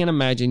just can't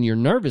imagine your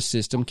nervous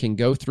system can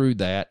go through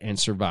that and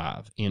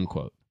survive, end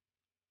quote.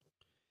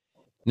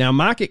 Now,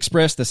 Mike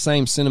expressed the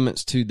same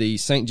sentiments to the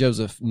St.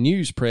 Joseph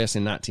News Press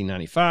in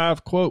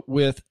 1995, quote,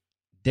 with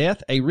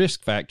death a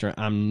risk factor,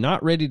 I'm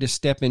not ready to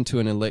step into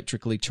an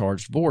electrically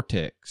charged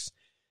vortex.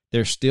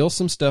 There's still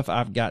some stuff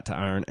I've got to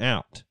iron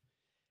out.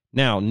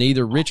 Now,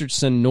 neither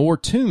Richardson nor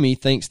Toomey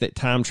thinks that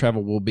time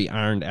travel will be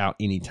ironed out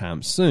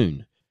anytime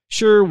soon.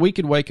 Sure, we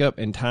could wake up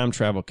and time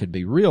travel could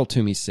be real,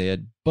 Toomey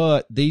said,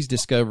 but these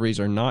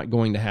discoveries are not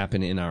going to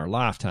happen in our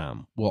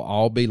lifetime. We'll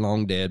all be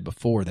long dead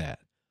before that.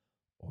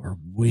 Or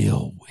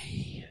will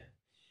we?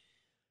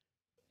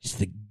 It's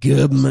the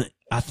government.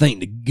 I think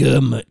the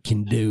government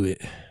can do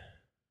it.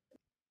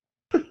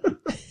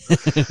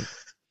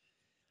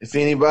 If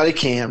anybody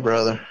can,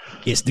 brother.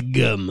 It's the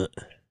government.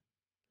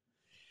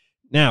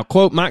 Now,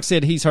 quote, Mike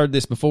said he's heard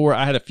this before.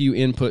 I had a few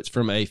inputs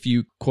from a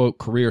few, quote,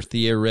 career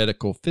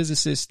theoretical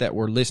physicists that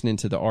were listening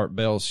to the Art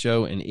Bell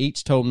show, and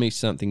each told me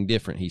something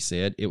different, he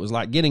said. It was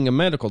like getting a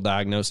medical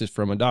diagnosis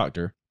from a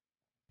doctor,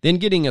 then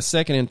getting a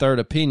second and third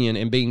opinion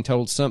and being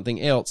told something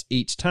else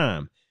each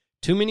time.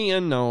 Too many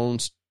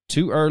unknowns,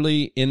 too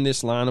early in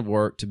this line of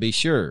work to be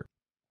sure.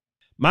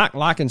 Mike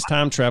likens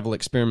time travel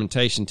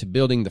experimentation to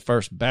building the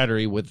first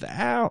battery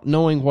without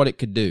knowing what it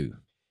could do.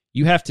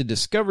 You have to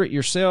discover it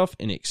yourself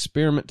and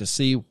experiment to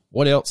see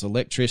what else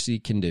electricity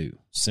can do.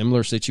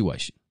 Similar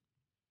situation.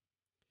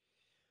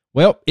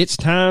 Well, it's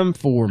time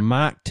for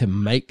Mike to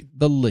make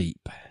the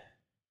leap.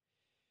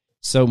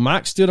 So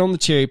Mike stood on the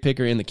cherry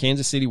picker in the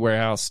Kansas City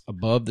warehouse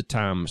above the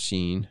time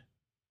machine.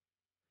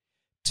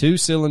 2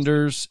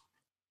 cylinders,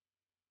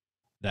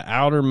 the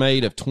outer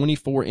made of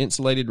 24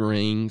 insulated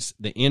rings,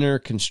 the inner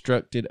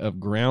constructed of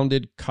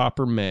grounded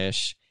copper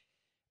mesh,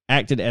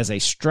 acted as a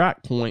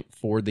strike point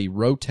for the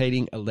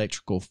rotating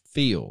electrical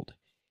field.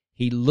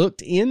 He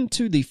looked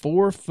into the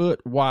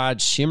 4-foot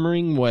wide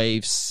shimmering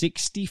wave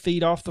 60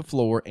 feet off the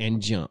floor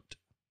and jumped.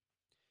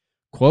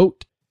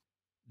 Quote,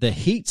 the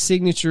heat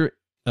signature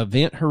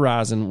event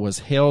horizon was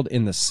held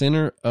in the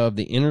center of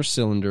the inner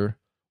cylinder,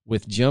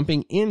 with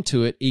jumping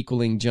into it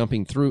equaling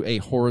jumping through a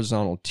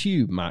horizontal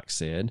tube, Mike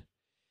said.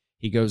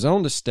 He goes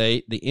on to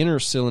state the inner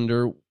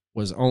cylinder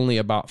was only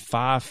about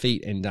 5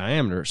 feet in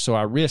diameter, so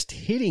I risked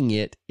hitting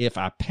it if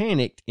I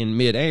panicked in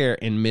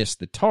midair and missed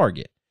the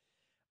target.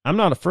 I'm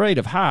not afraid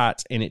of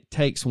heights, and it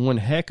takes one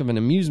heck of an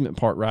amusement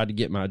park ride to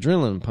get my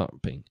adrenaline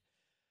pumping.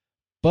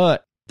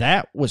 But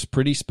that was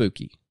pretty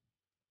spooky.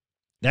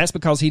 That's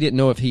because he didn't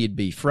know if he'd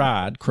be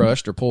fried,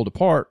 crushed, or pulled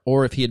apart,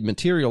 or if he'd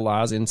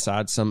materialize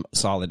inside some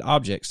solid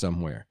object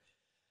somewhere.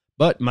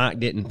 But Mike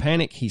didn't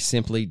panic. He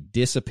simply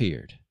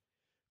disappeared.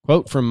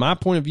 Quote, from my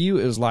point of view,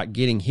 it was like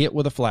getting hit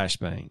with a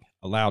flashbang.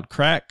 A loud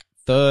crack,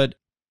 thud,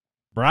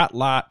 bright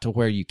light to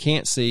where you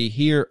can't see,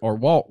 hear, or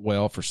walk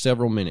well for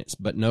several minutes,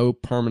 but no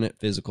permanent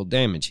physical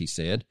damage, he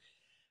said.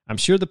 I'm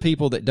sure the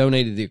people that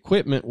donated the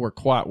equipment were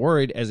quite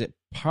worried, as it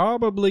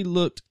probably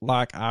looked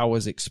like I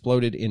was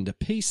exploded into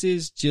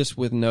pieces, just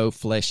with no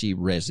fleshy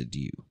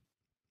residue.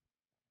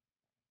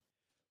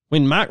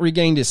 When Mike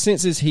regained his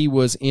senses, he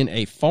was in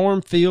a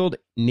farm field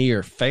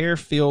near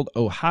Fairfield,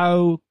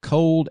 Ohio,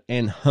 cold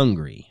and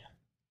hungry.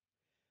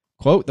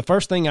 Quote, the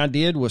first thing I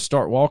did was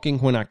start walking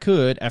when I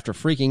could after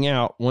freaking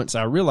out once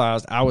I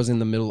realized I was in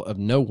the middle of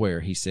nowhere,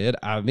 he said.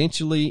 I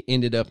eventually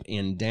ended up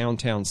in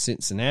downtown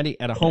Cincinnati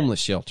at a homeless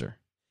shelter.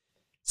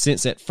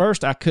 Since at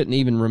first I couldn't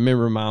even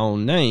remember my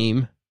own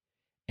name,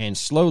 and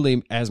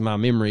slowly as my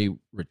memory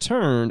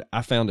returned,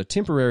 I found a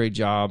temporary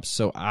job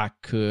so I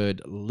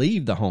could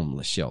leave the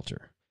homeless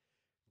shelter.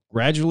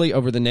 Gradually,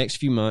 over the next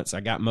few months, I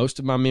got most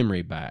of my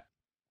memory back.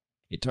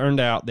 It turned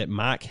out that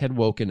Mike had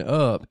woken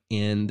up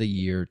in the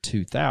year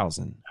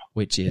 2000,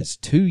 which is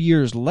 2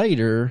 years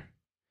later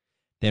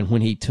than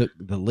when he took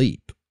the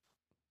leap.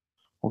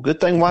 Well, good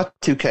thing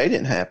Y2K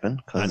didn't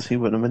happen, because he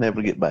wouldn't have been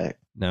able to get back.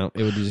 No,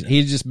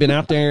 he'd just been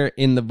out there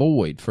in the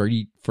void for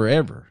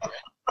forever.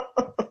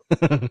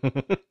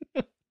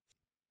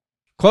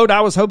 Quote,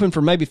 I was hoping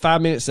for maybe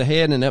 5 minutes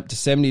ahead and up to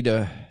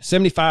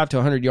 75 to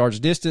 100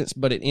 yards distance,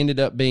 but it ended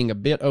up being a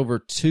bit over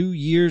 2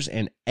 years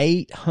and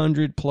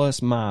 800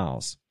 plus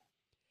miles.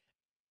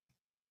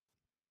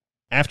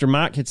 After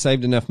Mike had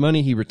saved enough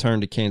money, he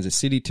returned to Kansas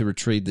City to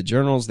retrieve the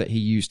journals that he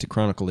used to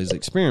chronicle his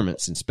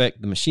experiments, inspect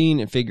the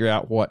machine, and figure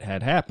out what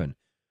had happened.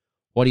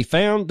 What he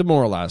found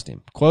demoralized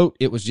him. Quote,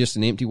 it was just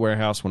an empty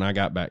warehouse when I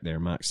got back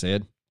there, Mike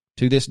said.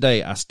 To this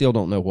day, I still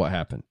don't know what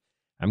happened.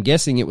 I'm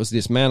guessing it was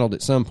dismantled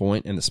at some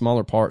point, and the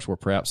smaller parts were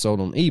perhaps sold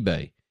on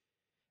eBay.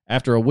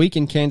 After a week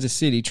in Kansas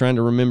City trying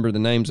to remember the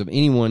names of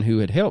anyone who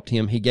had helped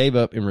him, he gave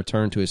up and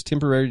returned to his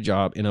temporary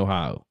job in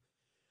Ohio.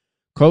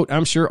 Quote,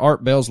 I'm sure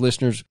Art Bell's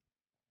listeners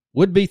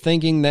would be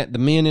thinking that the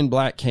men in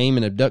black came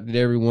and abducted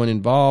everyone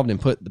involved and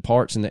put the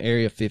parts in the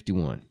Area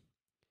 51.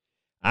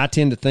 I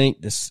tend to think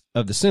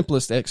of the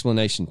simplest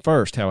explanation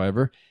first,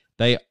 however.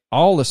 They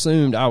all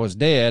assumed I was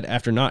dead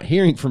after not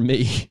hearing from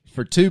me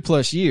for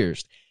 2+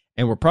 years.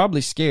 And were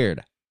probably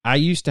scared. I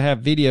used to have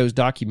videos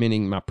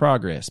documenting my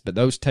progress, but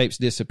those tapes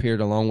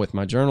disappeared along with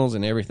my journals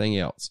and everything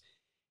else.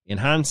 In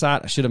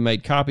hindsight, I should have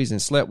made copies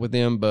and slept with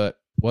them, but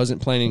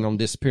wasn't planning on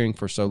disappearing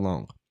for so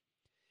long.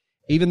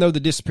 Even though the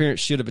disappearance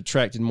should have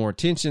attracted more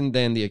attention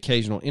than the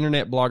occasional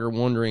internet blogger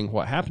wondering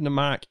what happened to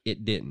Mike,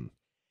 it didn't.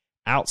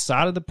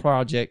 Outside of the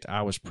project,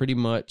 I was pretty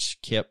much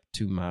kept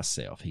to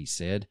myself, he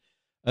said.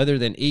 Other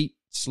than eat,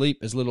 sleep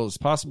as little as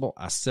possible,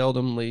 I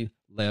seldomly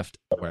left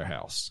the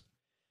warehouse.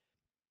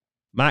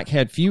 Mike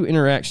had few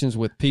interactions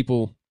with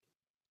people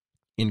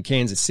in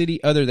Kansas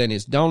City other than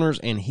his donors,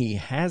 and he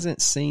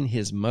hasn't seen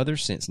his mother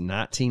since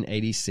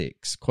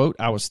 1986. Quote,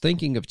 I was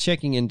thinking of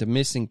checking into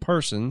missing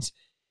persons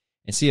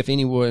and see if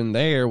anyone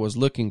there was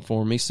looking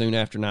for me soon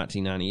after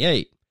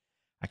 1998.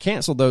 I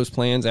canceled those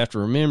plans after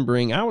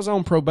remembering I was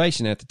on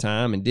probation at the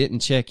time and didn't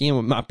check in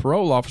with my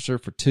parole officer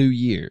for 2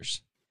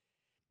 years.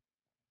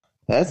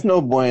 That's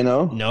no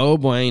bueno. No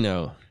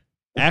bueno.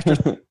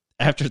 After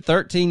After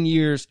 13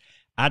 years,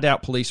 I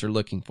doubt police are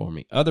looking for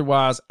me.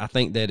 Otherwise, I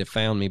think they'd have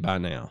found me by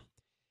now.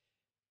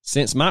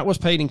 Since Mike was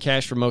paid in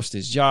cash for most of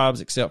his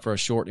jobs, except for a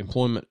short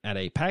employment at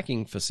a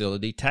packing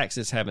facility,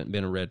 taxes haven't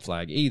been a red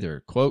flag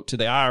either. Quote, to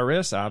the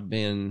IRS, I've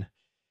been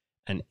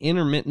an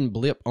intermittent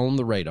blip on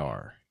the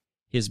radar.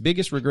 His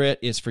biggest regret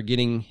is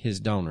forgetting his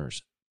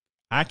donors.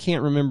 I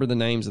can't remember the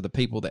names of the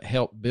people that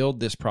helped build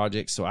this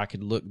project so I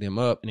could look them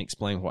up and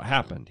explain what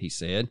happened, he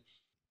said.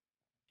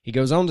 He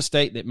goes on to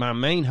state that my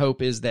main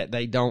hope is that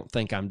they don't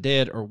think I'm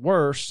dead or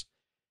worse,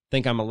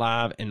 think I'm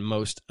alive and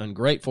most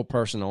ungrateful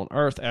person on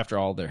earth after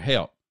all their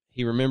help.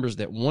 He remembers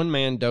that one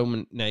man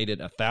donated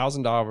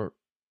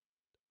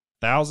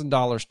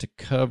 $1,000 to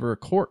cover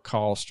court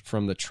costs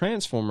from the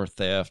transformer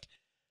theft,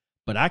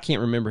 but I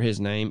can't remember his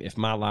name if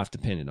my life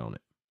depended on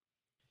it.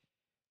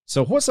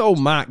 So what's old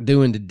Mike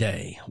doing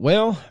today?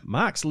 Well,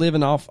 Mike's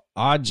living off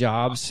odd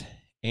jobs,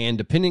 and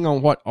depending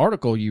on what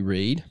article you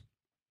read,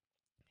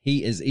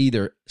 he is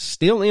either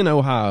still in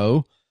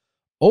Ohio,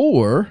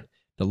 or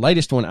the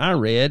latest one I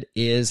read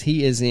is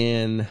he is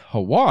in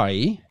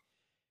Hawaii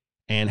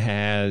and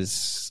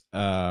has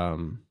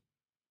took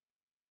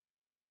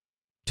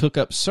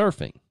up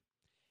surfing.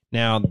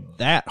 Now,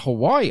 that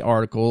Hawaii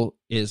article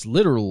is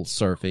literal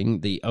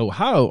surfing. The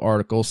Ohio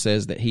article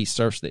says that he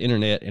surfs the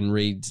internet and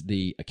reads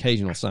the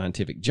occasional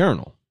scientific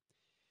journal.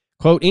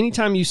 Quote,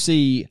 anytime you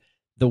see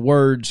the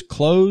words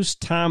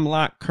closed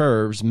time-like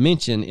curves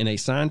mentioned in a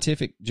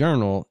scientific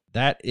journal,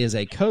 that is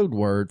a code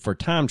word for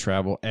time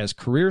travel, as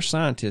career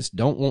scientists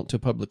don't want to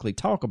publicly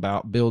talk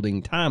about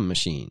building time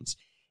machines.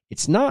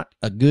 It's not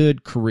a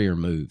good career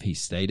move, he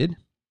stated.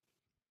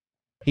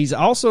 He's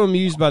also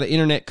amused by the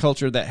internet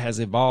culture that has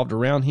evolved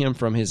around him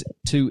from his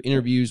 2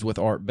 interviews with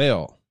Art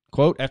Bell.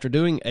 Quote, after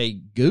doing a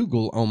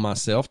Google on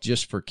myself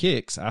just for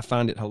kicks, I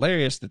find it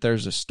hilarious that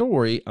there's a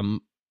story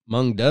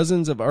among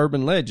dozens of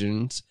urban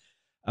legends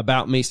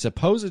about me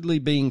supposedly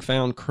being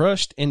found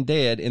crushed and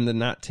dead in the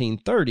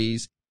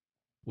 1930s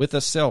with a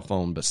cell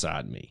phone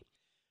beside me.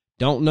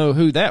 Don't know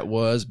who that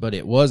was, but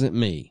it wasn't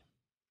me.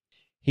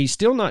 He's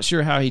still not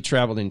sure how he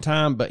traveled in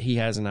time, but he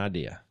has an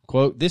idea.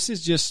 Quote, this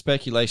is just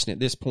speculation at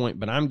this point,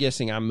 but I'm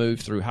guessing I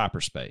moved through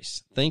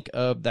hyperspace. Think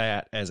of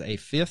that as a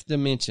 5th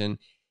dimension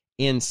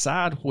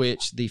inside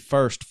which the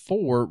first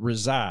 4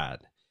 reside.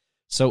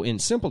 So in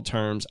simple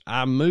terms,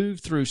 I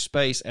moved through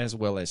space as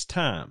well as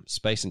time.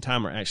 Space and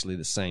time are actually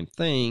the same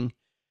thing.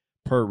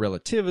 Per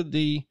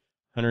relativity,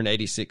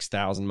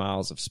 186,000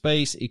 miles of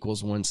space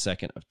equals 1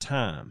 second of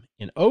time,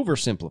 in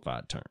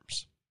oversimplified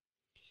terms.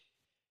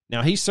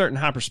 Now, he's certain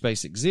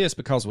hyperspace exists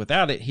because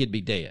without it, he'd be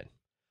dead.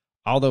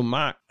 Although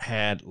Mike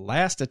had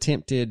last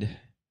attempted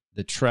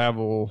the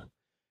travel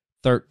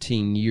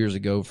 13 years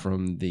ago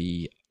from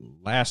the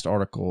last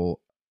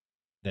article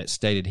that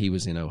stated he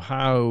was in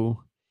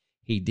Ohio,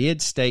 he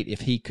did state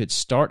if he could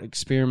start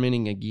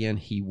experimenting again,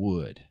 he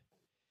would.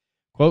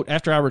 Quote,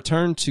 after I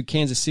returned to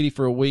Kansas City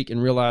for a week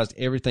and realized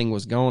everything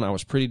was gone, I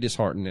was pretty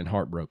disheartened and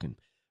heartbroken.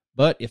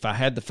 But if I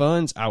had the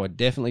funds, I would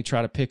definitely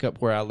try to pick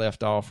up where I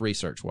left off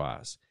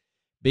research-wise.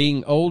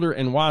 Being older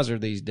and wiser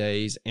these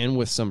days, and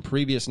with some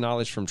previous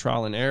knowledge from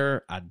trial and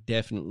error, I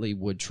definitely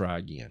would try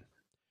again.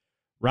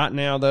 Right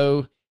now,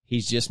 though,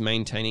 he's just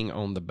maintaining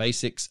on the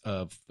basics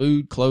of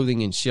food,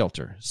 clothing, and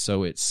shelter,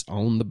 so it's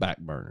on the back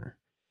burner.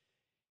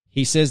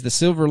 He says the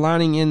silver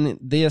lining in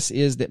this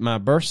is that my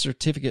birth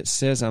certificate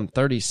says I'm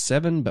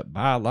 37, but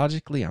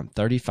biologically I'm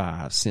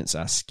 35 since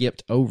I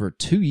skipped over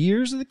 2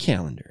 years of the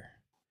calendar.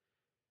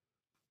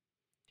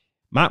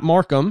 Mike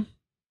Markham,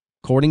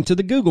 according to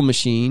the Google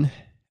machine,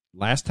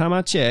 last time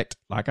I checked,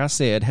 like I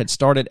said, had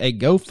started a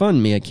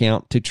GoFundMe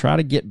account to try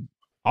to get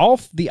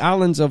off the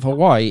islands of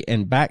Hawaii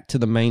and back to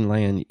the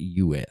mainland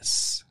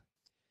U.S.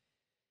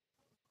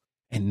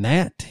 And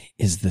that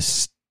is the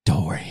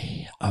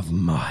story of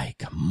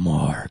Mike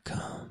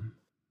Markham.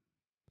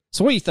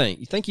 So what do you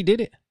think? You think he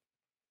did it?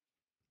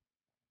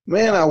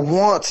 Man, I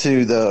want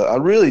to, though. I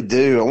really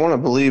do. I want to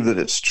believe that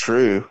it's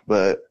true,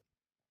 but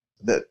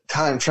that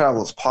time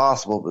travel is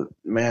possible. But,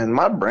 man,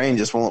 my brain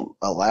just won't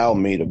allow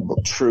me to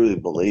truly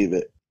believe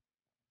it.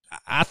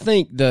 I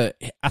think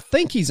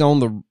he's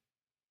on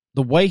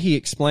the way he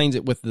explains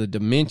it with the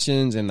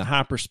dimensions and the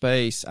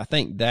hyperspace. I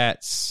think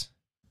that's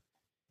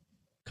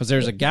because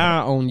there's a guy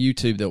on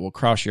YouTube that will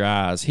cross your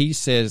eyes. He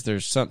says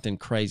there's something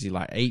crazy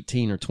like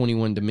 18 or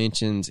 21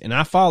 dimensions, and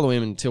I follow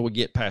him until we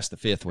get past the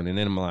 5th one, and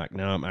then I'm like,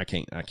 no, I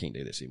can't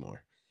do this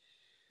anymore.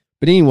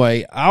 But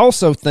anyway, I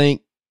also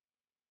think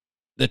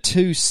the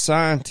 2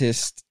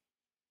 scientists,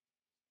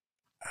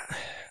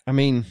 I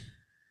mean,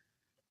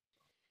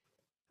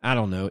 I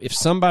don't know. If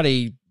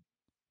somebody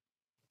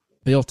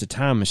built a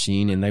time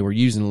machine and they were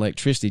using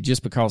electricity,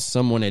 just because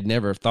someone had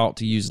never thought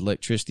to use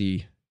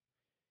electricity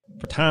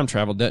for time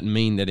travel doesn't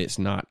mean that it's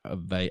not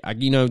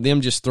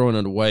them just throwing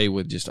it away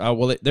with just,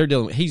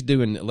 he's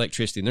doing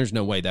electricity and there's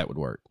no way that would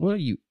work. Well,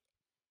 you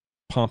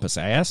pompous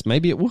ass,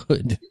 maybe it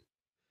would.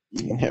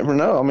 You never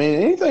know. I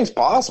mean, anything's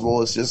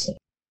possible. It's just,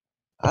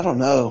 I don't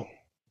know.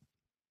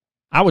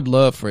 I would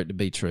love for it to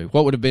be true.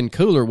 What would have been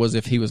cooler was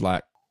if he was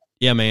like,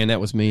 Yeah, man,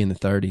 that was me in the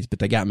 30s, but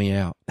they got me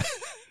out.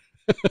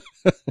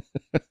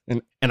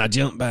 and I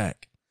jumped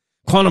back.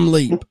 Quantum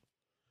leap.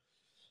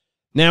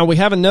 Now, we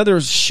have another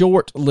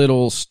short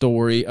little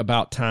story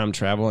about time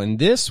travel, and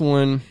this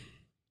one's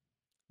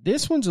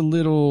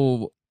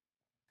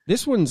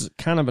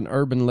kind of an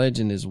urban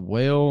legend as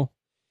well.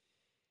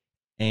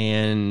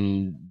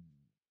 And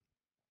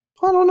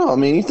I don't know. I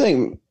mean, you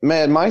think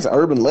Mad Mike's an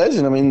urban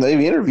legend? I mean, they've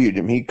interviewed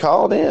him. He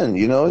called in,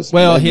 you know.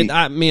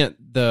 I meant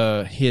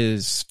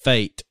his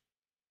fate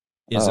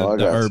is the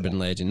gotcha. urban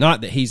legend.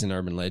 Not that he's an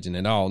urban legend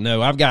at all.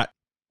 No,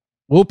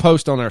 we'll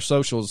post on our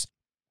socials.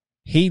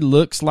 He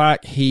looks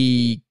like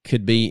he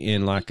could be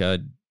in like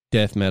a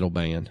death metal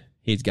band.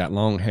 He's got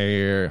long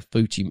hair,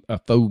 Fu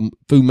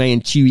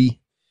Manchu,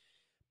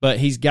 but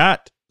he's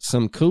got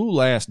some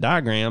cool ass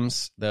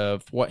diagrams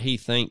of what he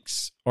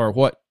thinks or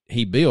what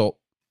he built.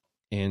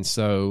 And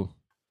so,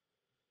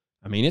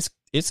 I mean,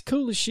 it's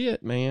cool as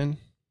shit, man.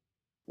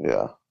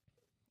 Yeah.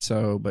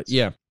 So, but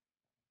yeah.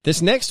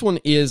 This next one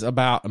is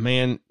about a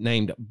man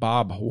named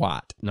Bob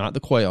White. Not the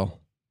quail,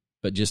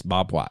 but just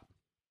Bob White.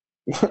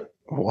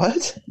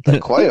 What? The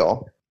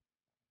quail?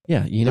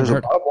 Yeah, you never There's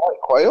heard a Bob White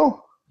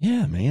quail?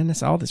 Yeah, man,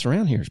 that's all that's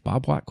around here is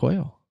Bob White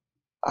quail.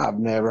 I've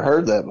never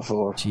heard that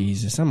before.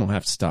 Jesus, I'm going to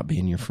have to stop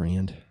being your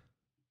friend.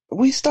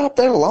 We stopped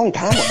that a long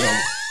time ago.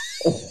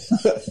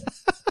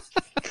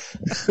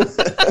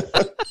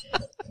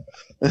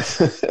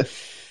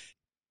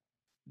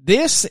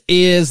 This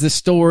is the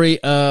story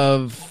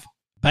of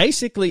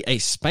basically a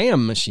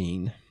spam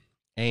machine,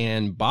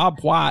 and Bob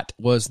White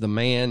was the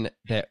man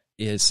that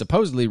is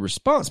supposedly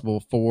responsible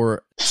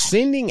for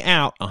sending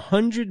out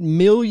 100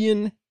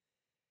 million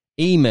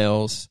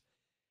emails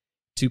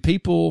to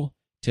people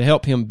to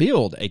help him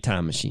build a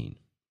time machine.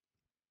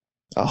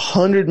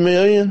 100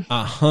 million?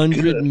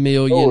 100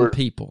 million Lord.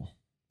 People.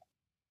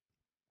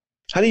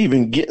 How do you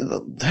even get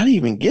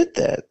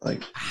that?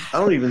 Like, I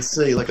don't even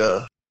see like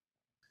a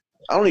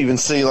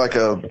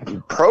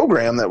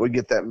program that would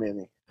get that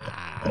many.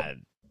 I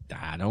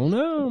don't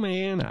know,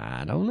 man.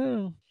 I don't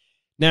know.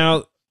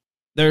 Now,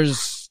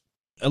 there's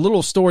a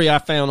little story I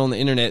found on the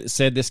internet that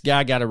said this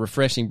guy got a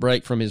refreshing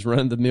break from his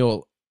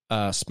run-of-the-mill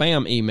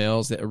spam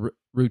emails that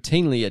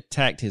routinely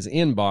attacked his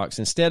inbox.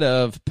 Instead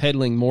of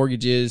peddling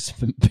mortgages,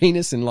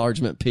 penis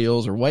enlargement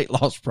pills, or weight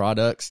loss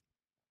products,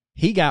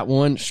 he got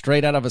one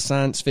straight out of a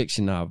science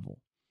fiction novel.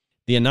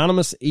 The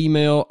anonymous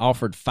email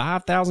offered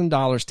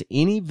 $5,000 to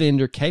any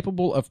vendor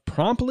capable of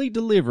promptly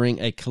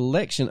delivering a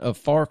collection of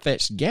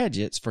far-fetched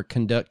gadgets for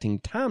conducting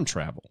time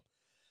travel.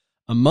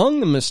 Among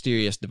the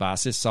mysterious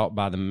devices sought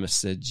by the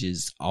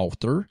message's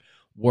author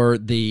were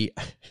the,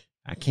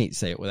 I can't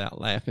say it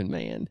without laughing,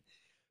 man,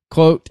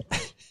 quote,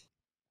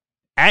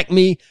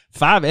 Acme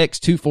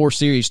 5X24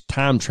 series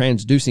time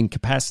transducing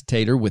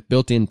capacitator with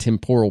built-in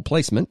temporal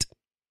placement.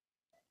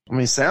 I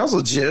mean, sounds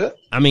legit.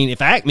 I mean,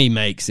 if Acme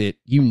makes it,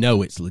 you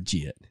know it's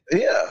legit.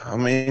 Yeah, I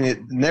mean, it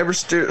never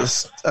steered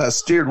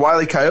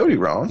Wile E. Coyote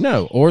wrong.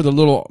 No, or the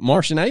little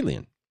Martian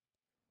alien.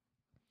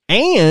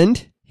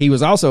 And he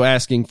was also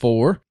asking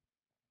for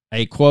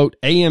a, quote,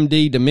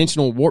 AMD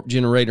dimensional warp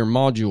generator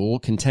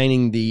module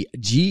containing the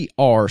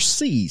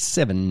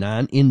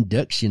GRC79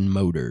 induction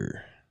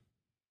motor.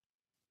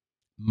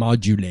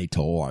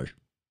 Modulator.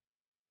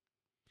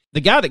 The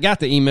guy that got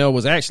the email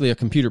was actually a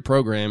computer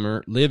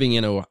programmer living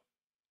in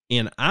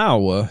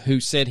Iowa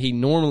who said he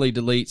normally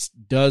deletes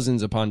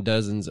dozens upon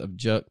dozens of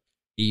junk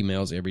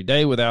emails every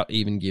day without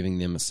even giving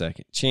them a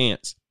second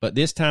chance. But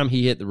this time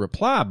he hit the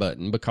reply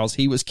button because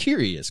he was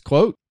curious.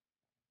 Quote,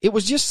 it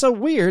was just so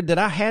weird that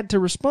I had to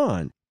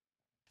respond.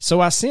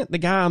 So I sent the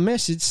guy a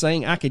message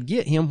saying I could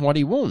get him what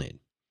he wanted.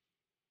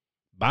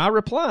 By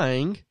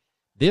replying,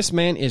 this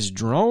man is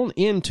drawn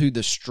into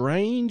the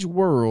strange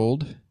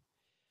world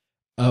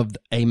of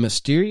a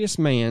mysterious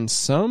man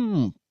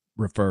some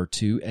refer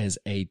to as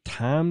a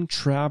time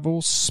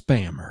travel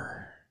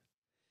spammer.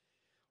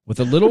 With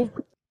a little...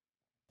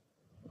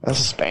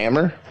 That's a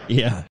spammer?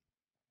 Yeah.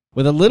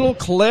 With a little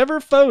clever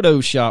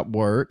Photoshop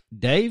work,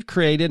 Dave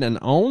created an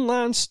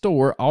online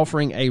store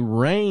offering a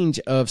range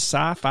of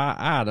sci-fi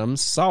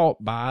items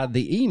sought by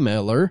the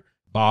emailer,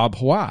 Bob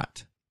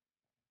White.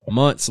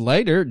 Months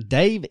later,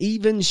 Dave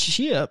even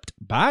shipped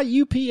by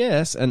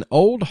UPS an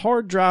old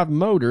hard drive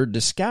motor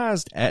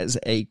disguised as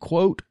a,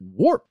 quote,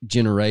 warp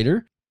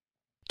generator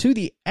to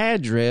the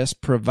address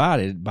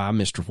provided by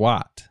Mr.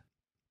 White.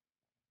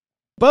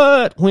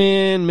 But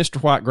when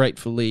Mr. White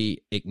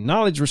gratefully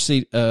acknowledged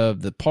receipt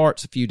of the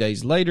parts a few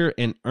days later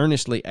and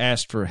earnestly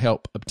asked for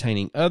help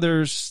obtaining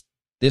others,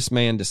 this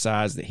man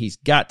decides that he's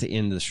got to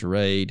end the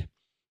charade.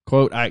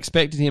 Quote, I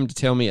expected him to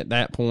tell me at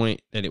that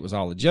point that it was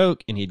all a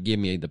joke and he'd give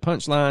me the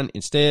punchline.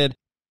 Instead,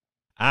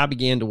 I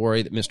began to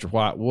worry that Mr.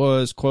 White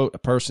was, quote, a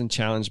person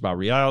challenged by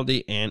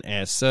reality and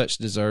as such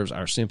deserves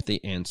our sympathy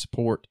and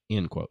support,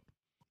 end quote.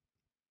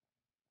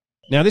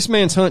 Now, this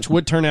man's hunch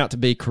would turn out to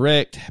be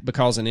correct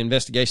because an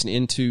investigation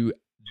into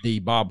the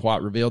Bob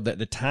White revealed that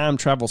the time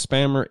travel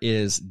spammer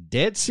is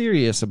dead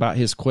serious about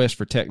his quest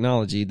for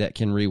technology that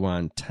can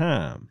rewind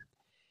time.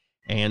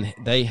 And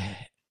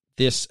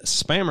this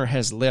spammer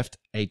has left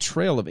a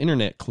trail of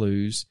internet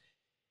clues,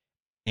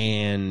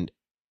 and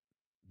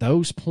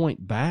those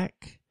point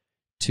back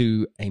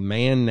to a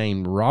man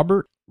named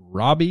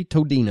Robbie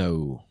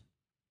Todino.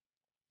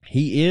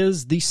 He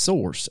is the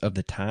source of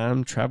the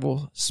time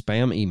travel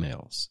spam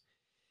emails.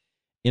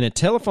 In a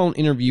telephone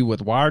interview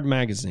with Wired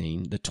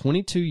magazine, the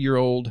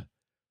 22-year-old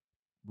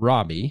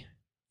Robbie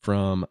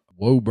from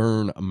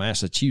Woburn,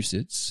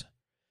 Massachusetts,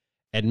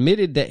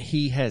 admitted that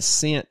he has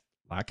sent,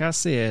 like I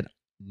said,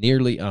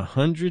 nearly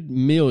 100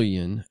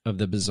 million of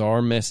the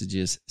bizarre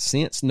messages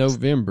since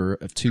November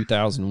of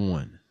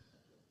 2001.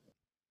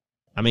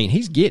 I mean,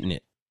 he's getting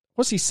it.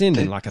 What's he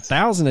sending? Like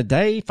 1,000 a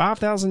day?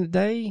 5,000 a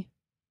day?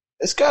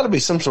 It's got to be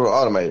some sort of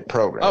automated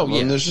program. Oh, yeah. I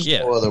mean, there's just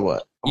no other way.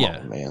 Come yeah.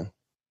 on, man.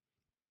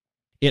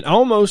 It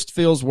almost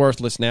feels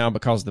worthless now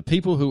because the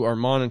people who are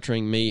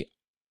monitoring me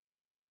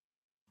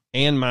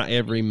and my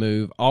every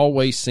move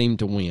always seem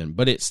to win,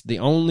 but it's the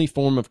only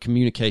form of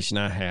communication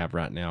I have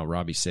right now,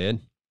 Robbie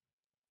said.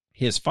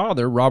 His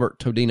father, Robert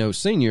Todino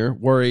Sr.,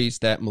 worries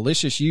that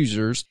malicious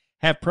users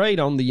have preyed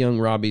on the young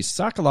Robbie's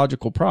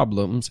psychological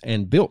problems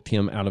and bilked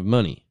him out of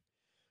money.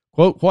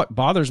 Quote, "What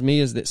bothers me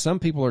is that some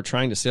people are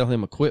trying to sell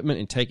him equipment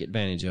and take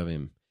advantage of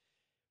him,"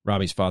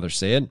 Robbie's father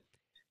said.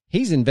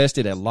 "He's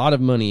invested a lot of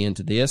money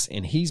into this,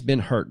 and he's been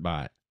hurt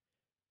by it."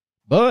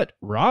 But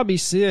Robbie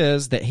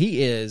says that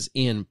he is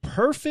in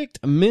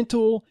perfect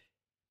mental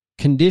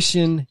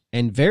condition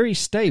and very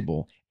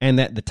stable, and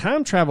that the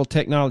time travel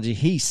technology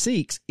he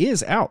seeks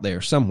is out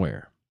there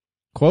somewhere.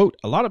 Quote,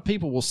 "A lot of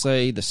people will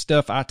say the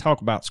stuff I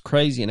talk about is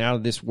crazy and out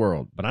of this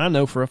world, but I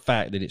know for a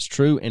fact that it's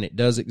true and it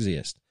does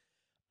exist.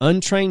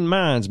 Untrained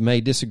minds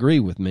may disagree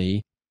with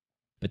me,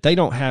 but they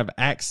don't have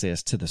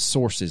access to the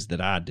sources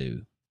that I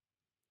do."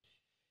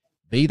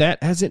 Be that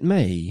as it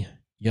may,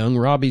 young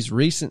Robbie's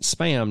recent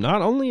spam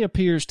not only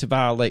appears to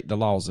violate the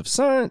laws of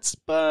science,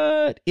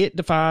 but it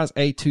defies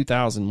a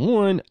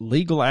 2001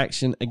 legal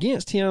action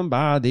against him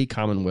by the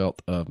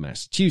Commonwealth of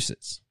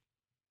Massachusetts.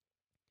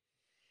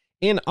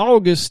 In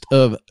August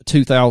of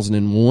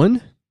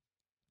 2001,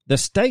 the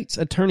state's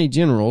attorney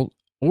general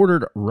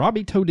ordered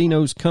Robbie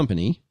Todino's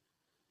company,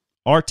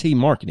 RT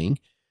Marketing,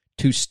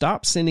 to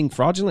stop sending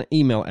fraudulent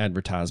email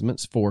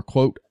advertisements for,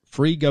 quote,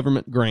 "free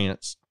government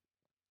grants"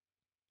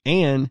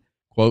 and,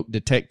 quote,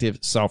 "detective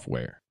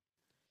software."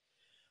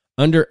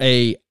 Under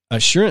a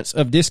assurance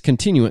of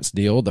discontinuance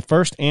deal, the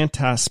first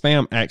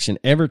anti-spam action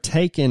ever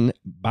taken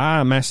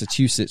by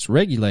Massachusetts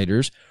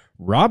regulators,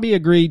 Robbie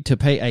agreed to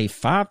pay a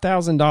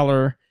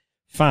 $5,000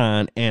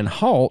 fine and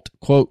halt,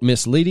 quote,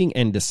 "misleading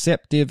and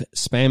deceptive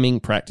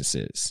spamming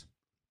practices."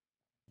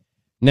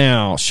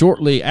 Now,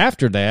 shortly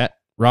after that,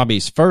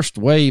 Robbie's first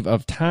wave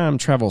of time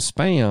travel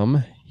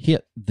spam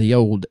hit the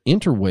old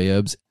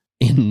interwebs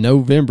in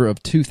November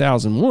of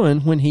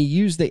 2001 when he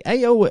used the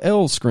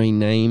AOL screen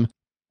name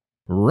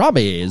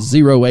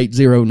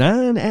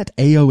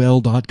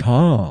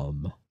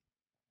Robbie0809@AOL.com.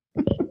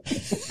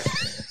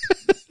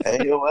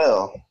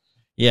 AOL.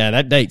 Yeah,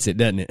 that dates it,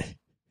 doesn't it?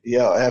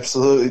 Yeah,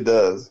 absolutely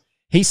does.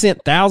 He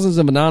sent thousands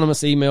of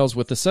anonymous emails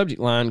with the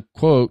subject line,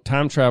 quote,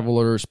 "Time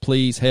travelers,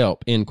 please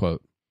help," end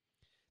quote.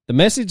 The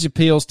message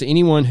appeals to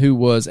anyone who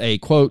was a,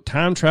 quote,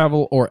 "time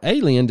travel or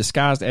alien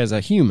disguised as a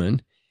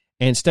human,"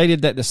 and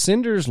stated that the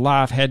sender's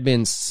life had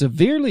been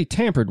severely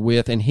tampered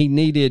with and he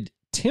needed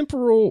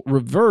temporal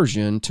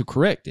reversion to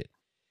correct it.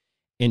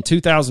 In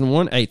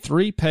 2001, a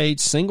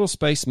 3-page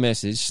single-space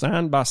message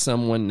signed by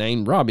someone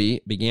named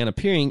Robbie began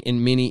appearing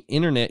in many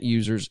internet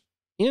users'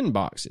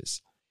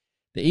 inboxes.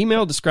 The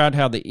email described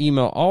how the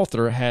email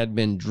author had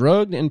been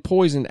drugged and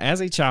poisoned as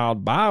a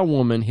child by a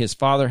woman his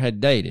father had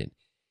dated.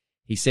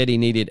 He said he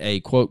needed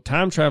a, quote,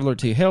 "time traveler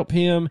to help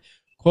him,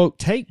 quote,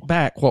 take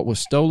back what was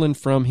stolen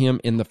from him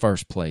in the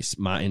first place,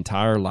 my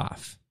entire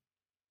life."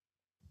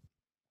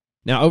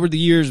 Now, over the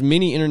years,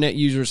 many internet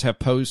users have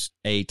posed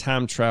a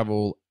time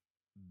travel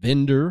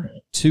vendor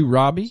to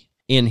Robbie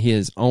in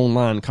his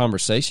online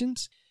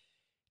conversations,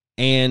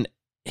 and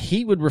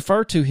he would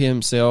refer to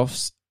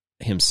himself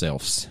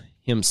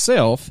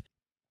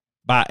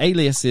by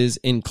aliases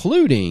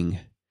including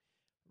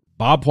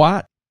Bob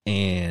White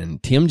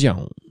and Tim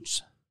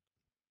Jones.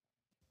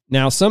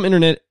 Now, some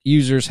internet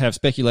users have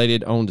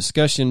speculated on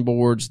discussion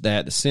boards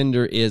that the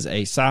sender is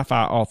a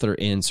sci-fi author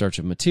in search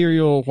of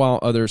material, while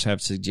others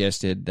have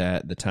suggested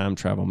that the time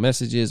travel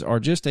messages are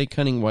just a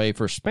cunning way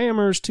for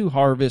spammers to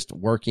harvest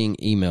working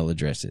email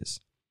addresses.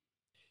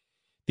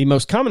 The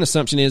most common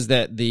assumption is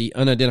that the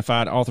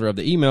unidentified author of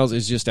the emails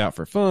is just out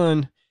for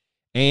fun,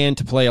 and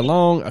to play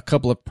along, a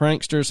couple of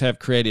pranksters have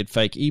created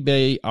fake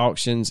eBay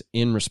auctions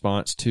in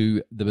response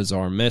to the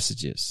bizarre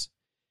messages.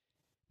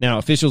 Now,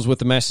 officials with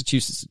the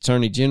Massachusetts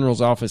Attorney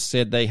General's office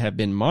said they have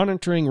been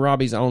monitoring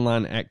Robbie's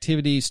online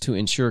activities to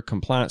ensure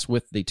compliance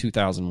with the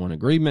 2001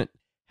 agreement.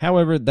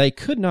 However, they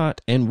could not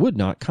and would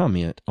not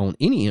comment on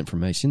any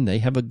information they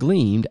have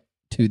gleaned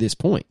to this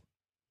point.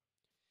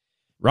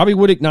 Robbie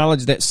would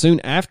acknowledge that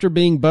soon after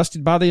being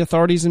busted by the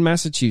authorities in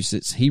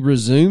Massachusetts, he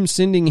resumed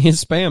sending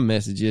his spam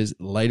messages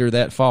later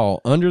that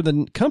fall under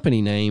the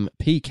company name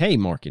PK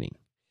Marketing.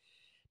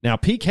 Now,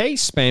 PK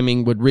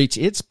spamming would reach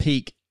its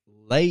peak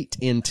late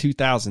in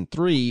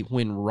 2003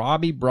 when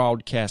Robbie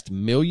broadcast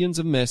millions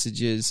of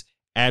messages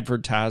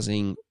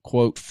advertising,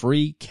 quote,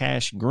 free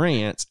cash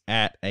grants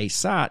at a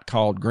site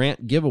called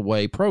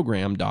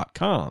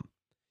grantgiveawayprogram.com.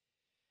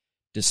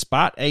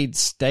 Despite a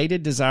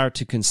stated desire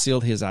to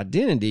conceal his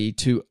identity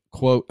to,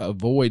 quote,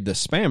 avoid the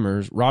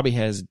spammers, Robbie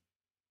has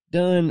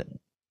done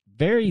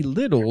very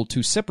little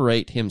to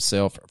separate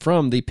himself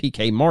from the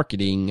PK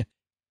marketing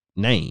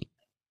name.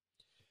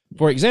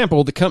 For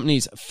example, the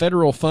company's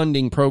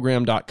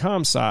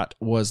federalfundingprogram.com site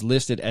was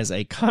listed as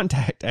a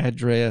contact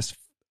address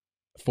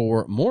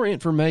for more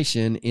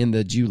information in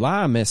the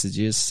July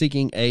messages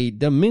seeking a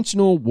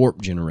dimensional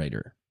warp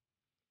generator.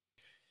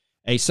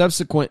 A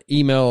subsequent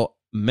email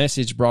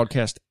message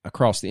broadcast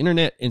across the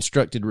internet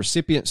instructed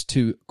recipients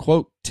to,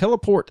 quote,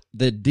 teleport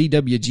the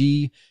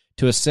DWG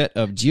to a set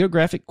of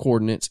geographic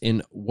coordinates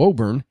in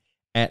Woburn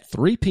at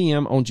 3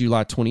 p.m. on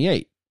July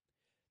 28.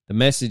 The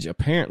message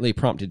apparently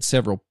prompted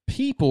several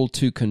people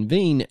to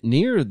convene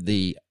near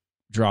the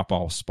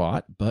drop-off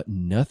spot, but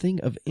nothing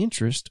of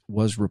interest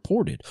was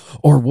reported.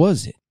 Or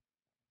was it?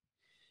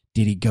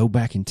 Did he go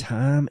back in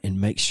time and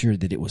make sure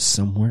that it was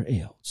somewhere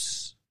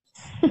else?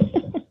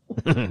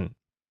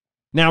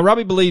 Now,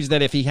 Robbie believes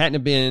that if it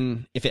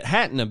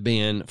hadn't have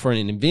been for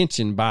an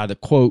invention by the,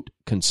 quote,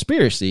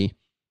 conspiracy,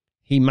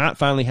 he might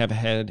finally have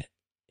had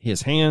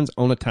his hands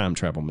on a time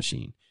travel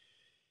machine.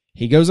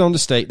 He goes on to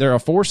state, there are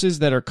forces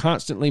that are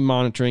constantly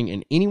monitoring,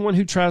 and anyone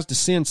who tries to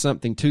send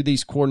something to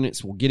these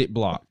coordinates will get it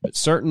blocked. But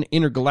certain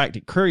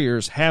intergalactic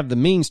couriers have the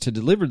means to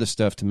deliver the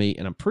stuff to me,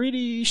 and I'm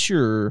pretty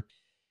sure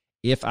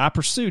if I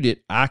pursued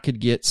it, I could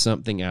get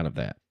something out of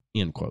that,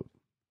 end quote.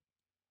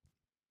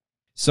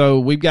 So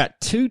we've got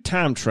two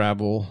time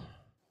travel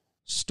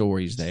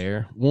stories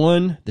there.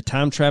 One, the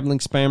time traveling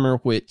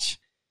spammer, which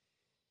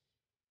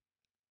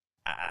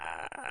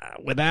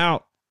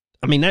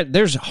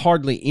there's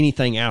hardly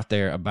anything out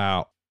there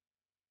about,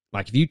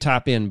 like if you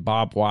type in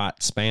Bob White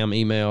spam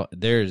email,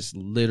 there's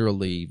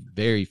literally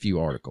very few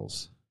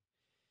articles.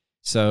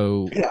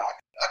 So yeah,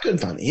 I couldn't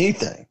find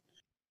anything.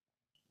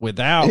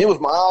 And it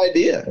was my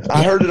idea. Yeah.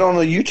 I heard it on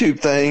a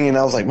YouTube thing, and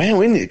I was like, man,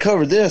 we need to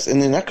cover this.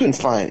 And then I couldn't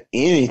find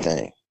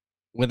anything.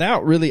 I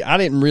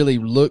didn't really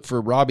look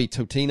for Robbie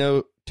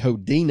Todino,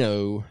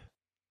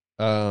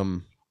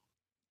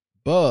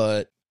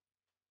 but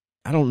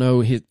I don't know,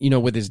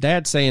 with his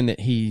dad saying that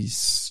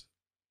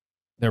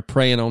they're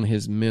preying on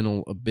his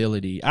mental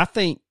ability. I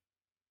think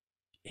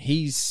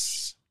he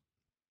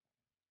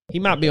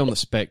might be on the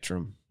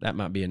spectrum. That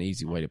might be an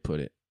easy way to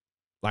put it.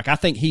 Like, I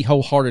think he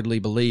wholeheartedly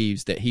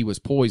believes that he was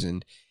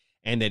poisoned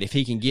and that if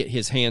he can get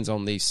his hands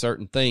on these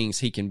certain things,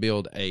 he can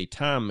build a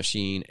time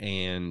machine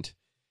and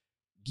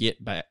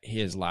get back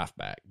his life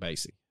back,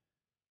 basically.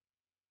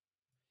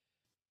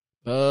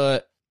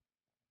 But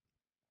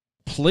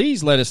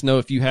please let us know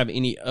if you have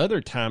any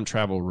other time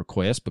travel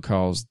requests,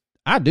 because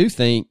I do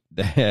think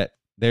that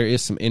there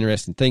is some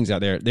interesting things out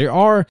there.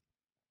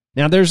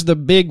 There's the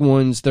big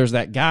ones. There's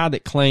that guy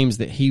that claims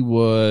that he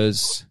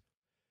was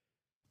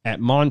at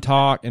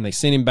Montauk and they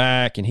sent him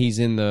back and he's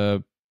in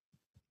the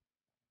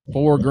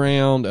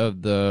foreground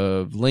of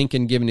the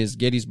Lincoln giving his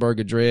Gettysburg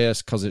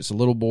Address because it's a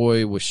little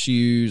boy with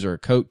shoes or a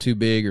coat too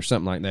big or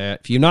something like that.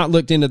 If you've not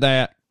looked into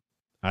that,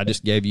 I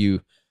just gave you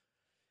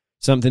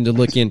something to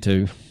look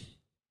into.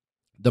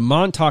 The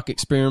Montauk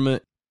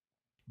experiment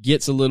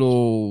gets a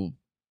little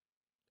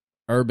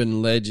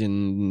urban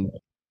legend-ish.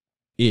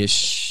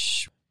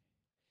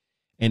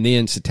 And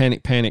then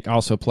Satanic Panic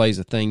also plays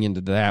a thing into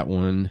that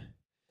one.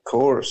 Of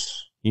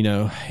course.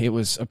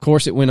 Of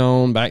course it went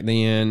on back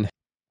then.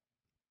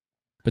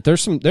 But there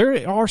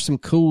are some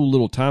cool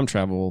little time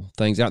travel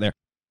things out there.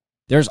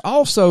 There's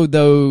also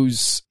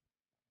those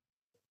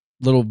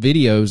little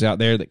videos out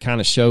there that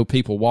kind of show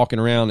people walking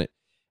around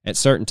at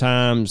certain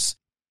times.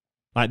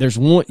 Like there's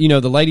one,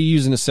 the lady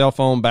using a cell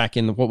phone back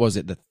in the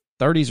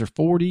 30s or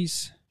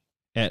 40s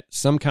at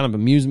some kind of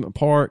amusement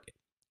park.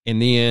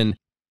 And then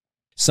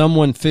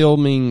someone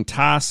filming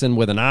Tyson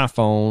with an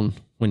iPhone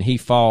when he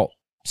fought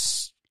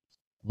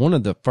one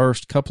of the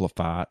first couple of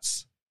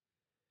fights.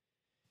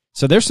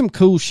 So there's some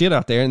cool shit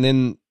out there. And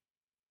then,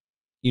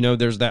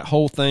 there's that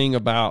whole thing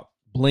about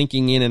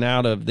blinking in and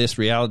out of this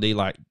reality.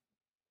 Like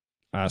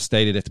I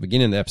stated at the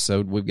beginning of the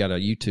episode, we've got a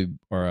YouTube,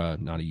 or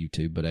not a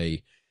YouTube, but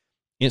a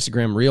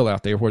Instagram reel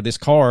out there where this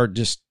car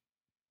just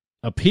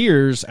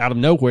appears out of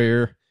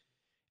nowhere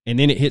and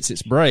then it hits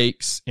its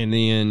brakes. And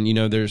then,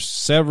 there's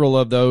several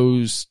of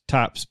those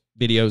types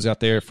videos out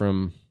there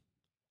from,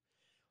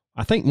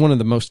 I think one of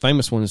the most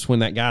famous ones is when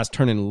that guy's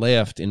turning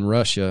left in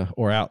Russia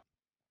or out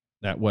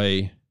that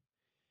way,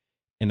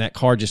 and that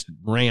car just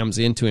rams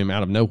into him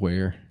out of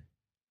nowhere.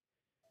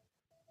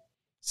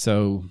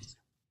 So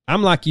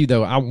I'm like you,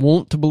 though. I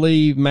want to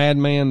believe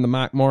Madman, the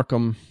Mike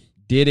Markham,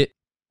 did it.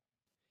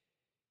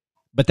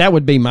 But that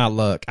would be my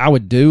luck. I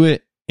would do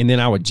it, and then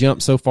I would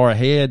jump so far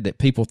ahead that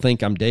people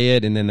think I'm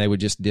dead, and then they would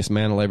just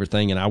dismantle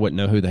everything, and I wouldn't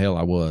know who the hell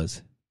I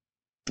was.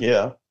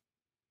 Yeah.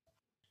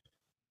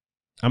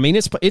 I mean,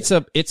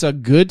 it's a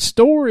good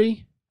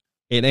story.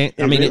 It ain't.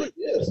 I mean,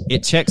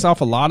 it checks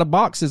off a lot of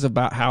boxes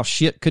about how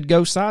shit could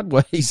go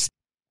sideways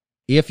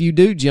if you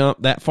do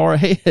jump that far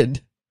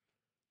ahead.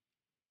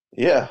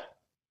 Yeah,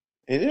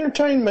 it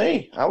entertained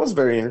me. I was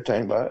very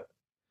entertained by it.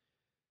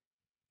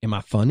 Am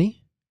I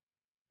funny?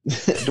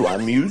 Do I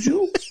amuse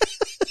you?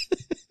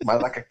 Am I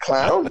like a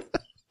clown?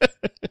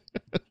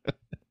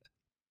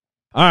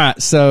 All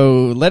right,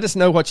 so let us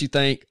know what you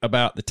think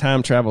about the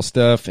time travel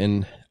stuff,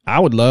 and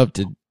I would love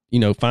to,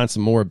 find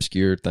some more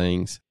obscure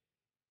things.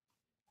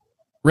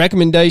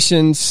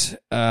 Recommendations.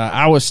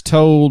 I was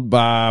told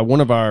by one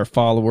of our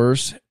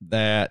followers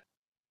that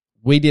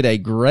we did a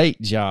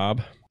great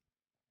job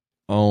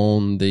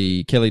on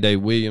the Kelly Day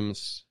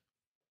Williams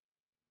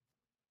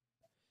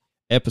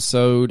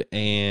episode,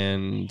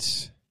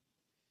 and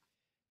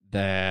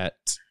that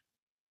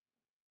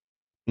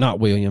not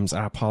Williams.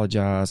 I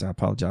apologize.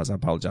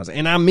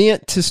 And I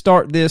meant to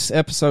start this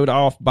episode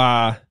off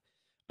by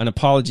an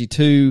apology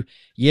too.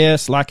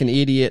 Yes, like an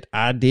idiot,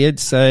 I did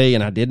say,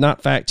 and I did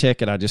not fact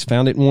check it, I just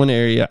found it in one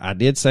area. I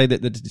did say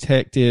that the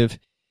detective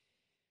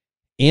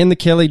in the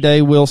Kelly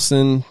Day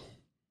Wilson,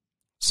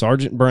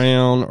 Sergeant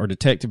Brown or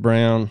Detective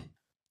Brown,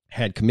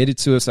 had committed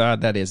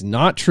suicide. That is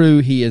not true.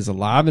 He is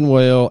alive and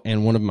well,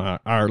 and one of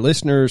our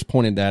listeners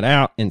pointed that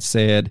out and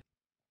said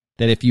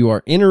that if you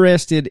are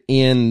interested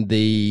in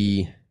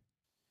the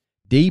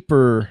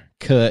deeper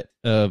cut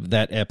of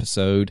that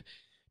episode,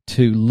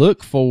 to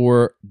look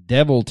for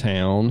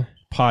Deviltown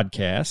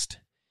podcast.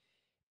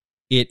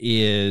 It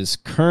is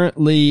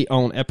currently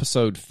on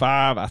episode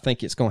 5. I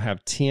think it's going to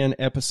have 10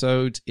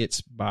 episodes.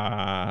 It's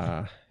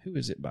by, who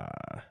is it by?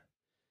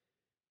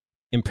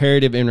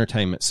 Imperative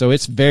Entertainment. So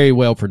it's very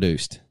well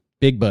produced.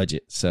 Big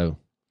budget. So,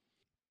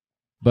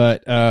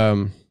 but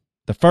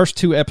the first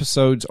 2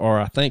 episodes are,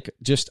 I think,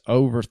 just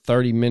over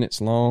 30 minutes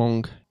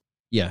long.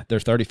 Yeah, they're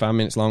 35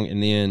 minutes long.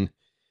 And then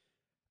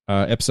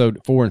episode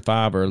 4 and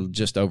 5 are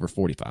just over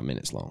 45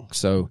 minutes long.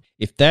 So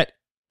if that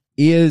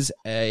is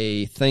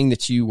a thing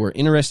that you were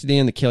interested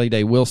in, the Kelly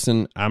Day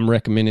Wilson, I'm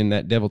recommending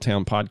that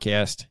Deviltown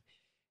podcast,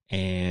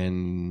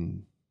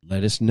 and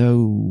let us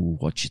know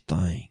what you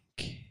think.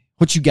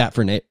 What you got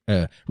for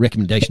a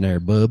recommendation there,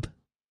 bub?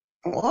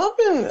 Well,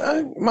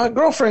 my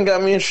girlfriend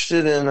got me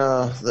interested in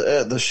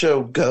the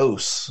show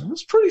Ghosts.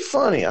 It's pretty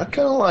funny. I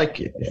kind of like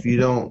it. If you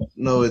don't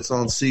know, it's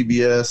on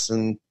CBS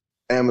and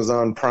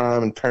Amazon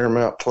Prime and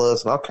Paramount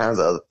Plus and all kinds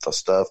of other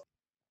stuff.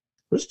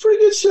 It's a pretty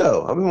good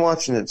show. I've been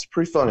watching it. It's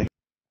pretty funny.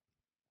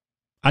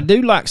 I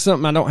do like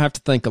something I don't have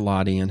to think a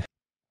lot in.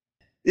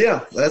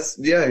 Yeah,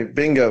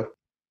 bingo.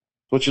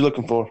 What you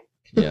looking for?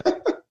 Yeah.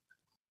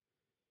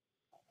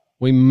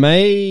 We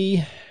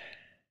may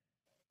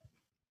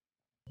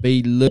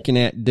be looking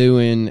at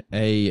doing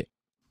a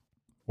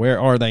Where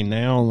Are They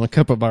Now on a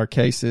couple of our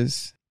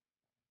cases.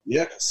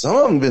 Yeah, some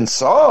of them been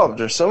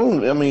solved, or some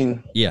of them, I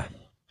mean. Yeah.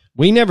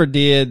 We never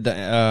did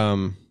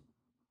the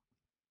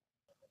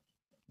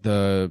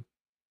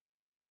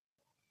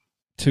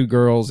 2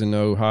 girls in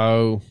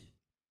Ohio.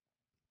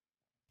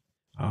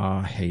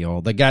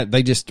 Hell,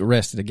 they just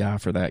arrested a guy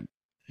for that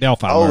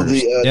Delphi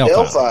murders. The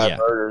Delphi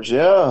murders,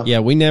 yeah. Yeah,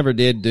 we never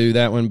did do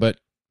that one,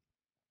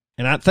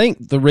 and I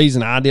think the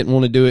reason I didn't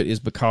want to do it is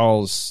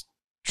because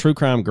True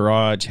Crime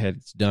Garage had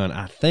done,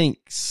 I think,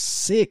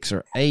 6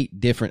 or 8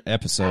 different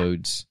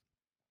episodes.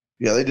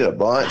 Yeah, they did a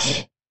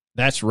bunch.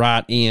 That's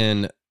right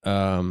in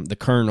the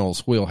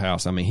Colonel's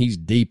wheelhouse. I mean, he's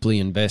deeply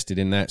invested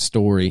in that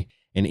story,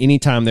 and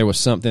anytime there was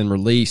something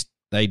released,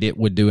 they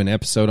would do an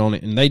episode on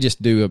it, and they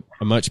just do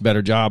a much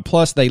better job.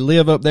 Plus, they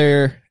live up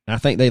there. I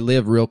think they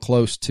live real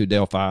close to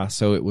Delphi,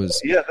 so it was.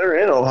 Yeah, they're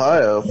in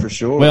Ohio for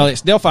sure. Well,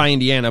 it's Delphi,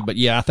 Indiana, but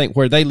yeah, I think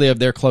where they live,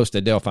 they're close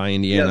to Delphi,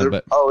 Indiana.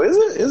 But is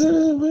it? Is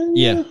it?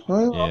 Yeah.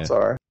 Well, yeah. I'm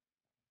sorry.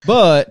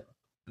 But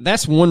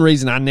that's one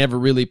reason I never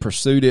really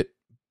pursued it.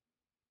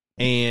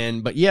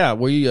 But yeah,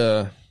 we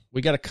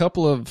got a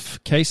couple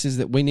of cases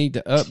that we need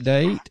to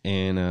update,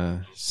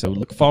 and so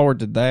look forward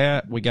to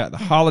that. We got the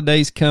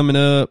holidays coming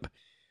up.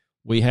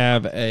 We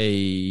have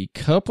a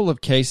couple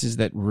of cases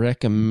that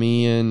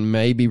recommend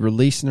maybe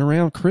releasing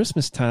around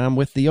Christmas time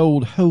with the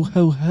old ho,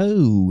 ho,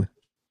 ho.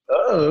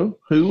 Oh,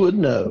 who would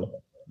know?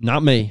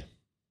 Not me.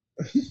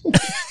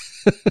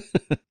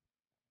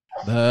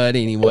 But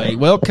anyway,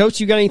 well,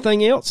 Coach, you got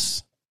anything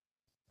else?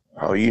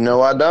 Oh,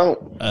 I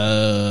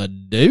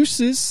don't.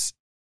 Deuces.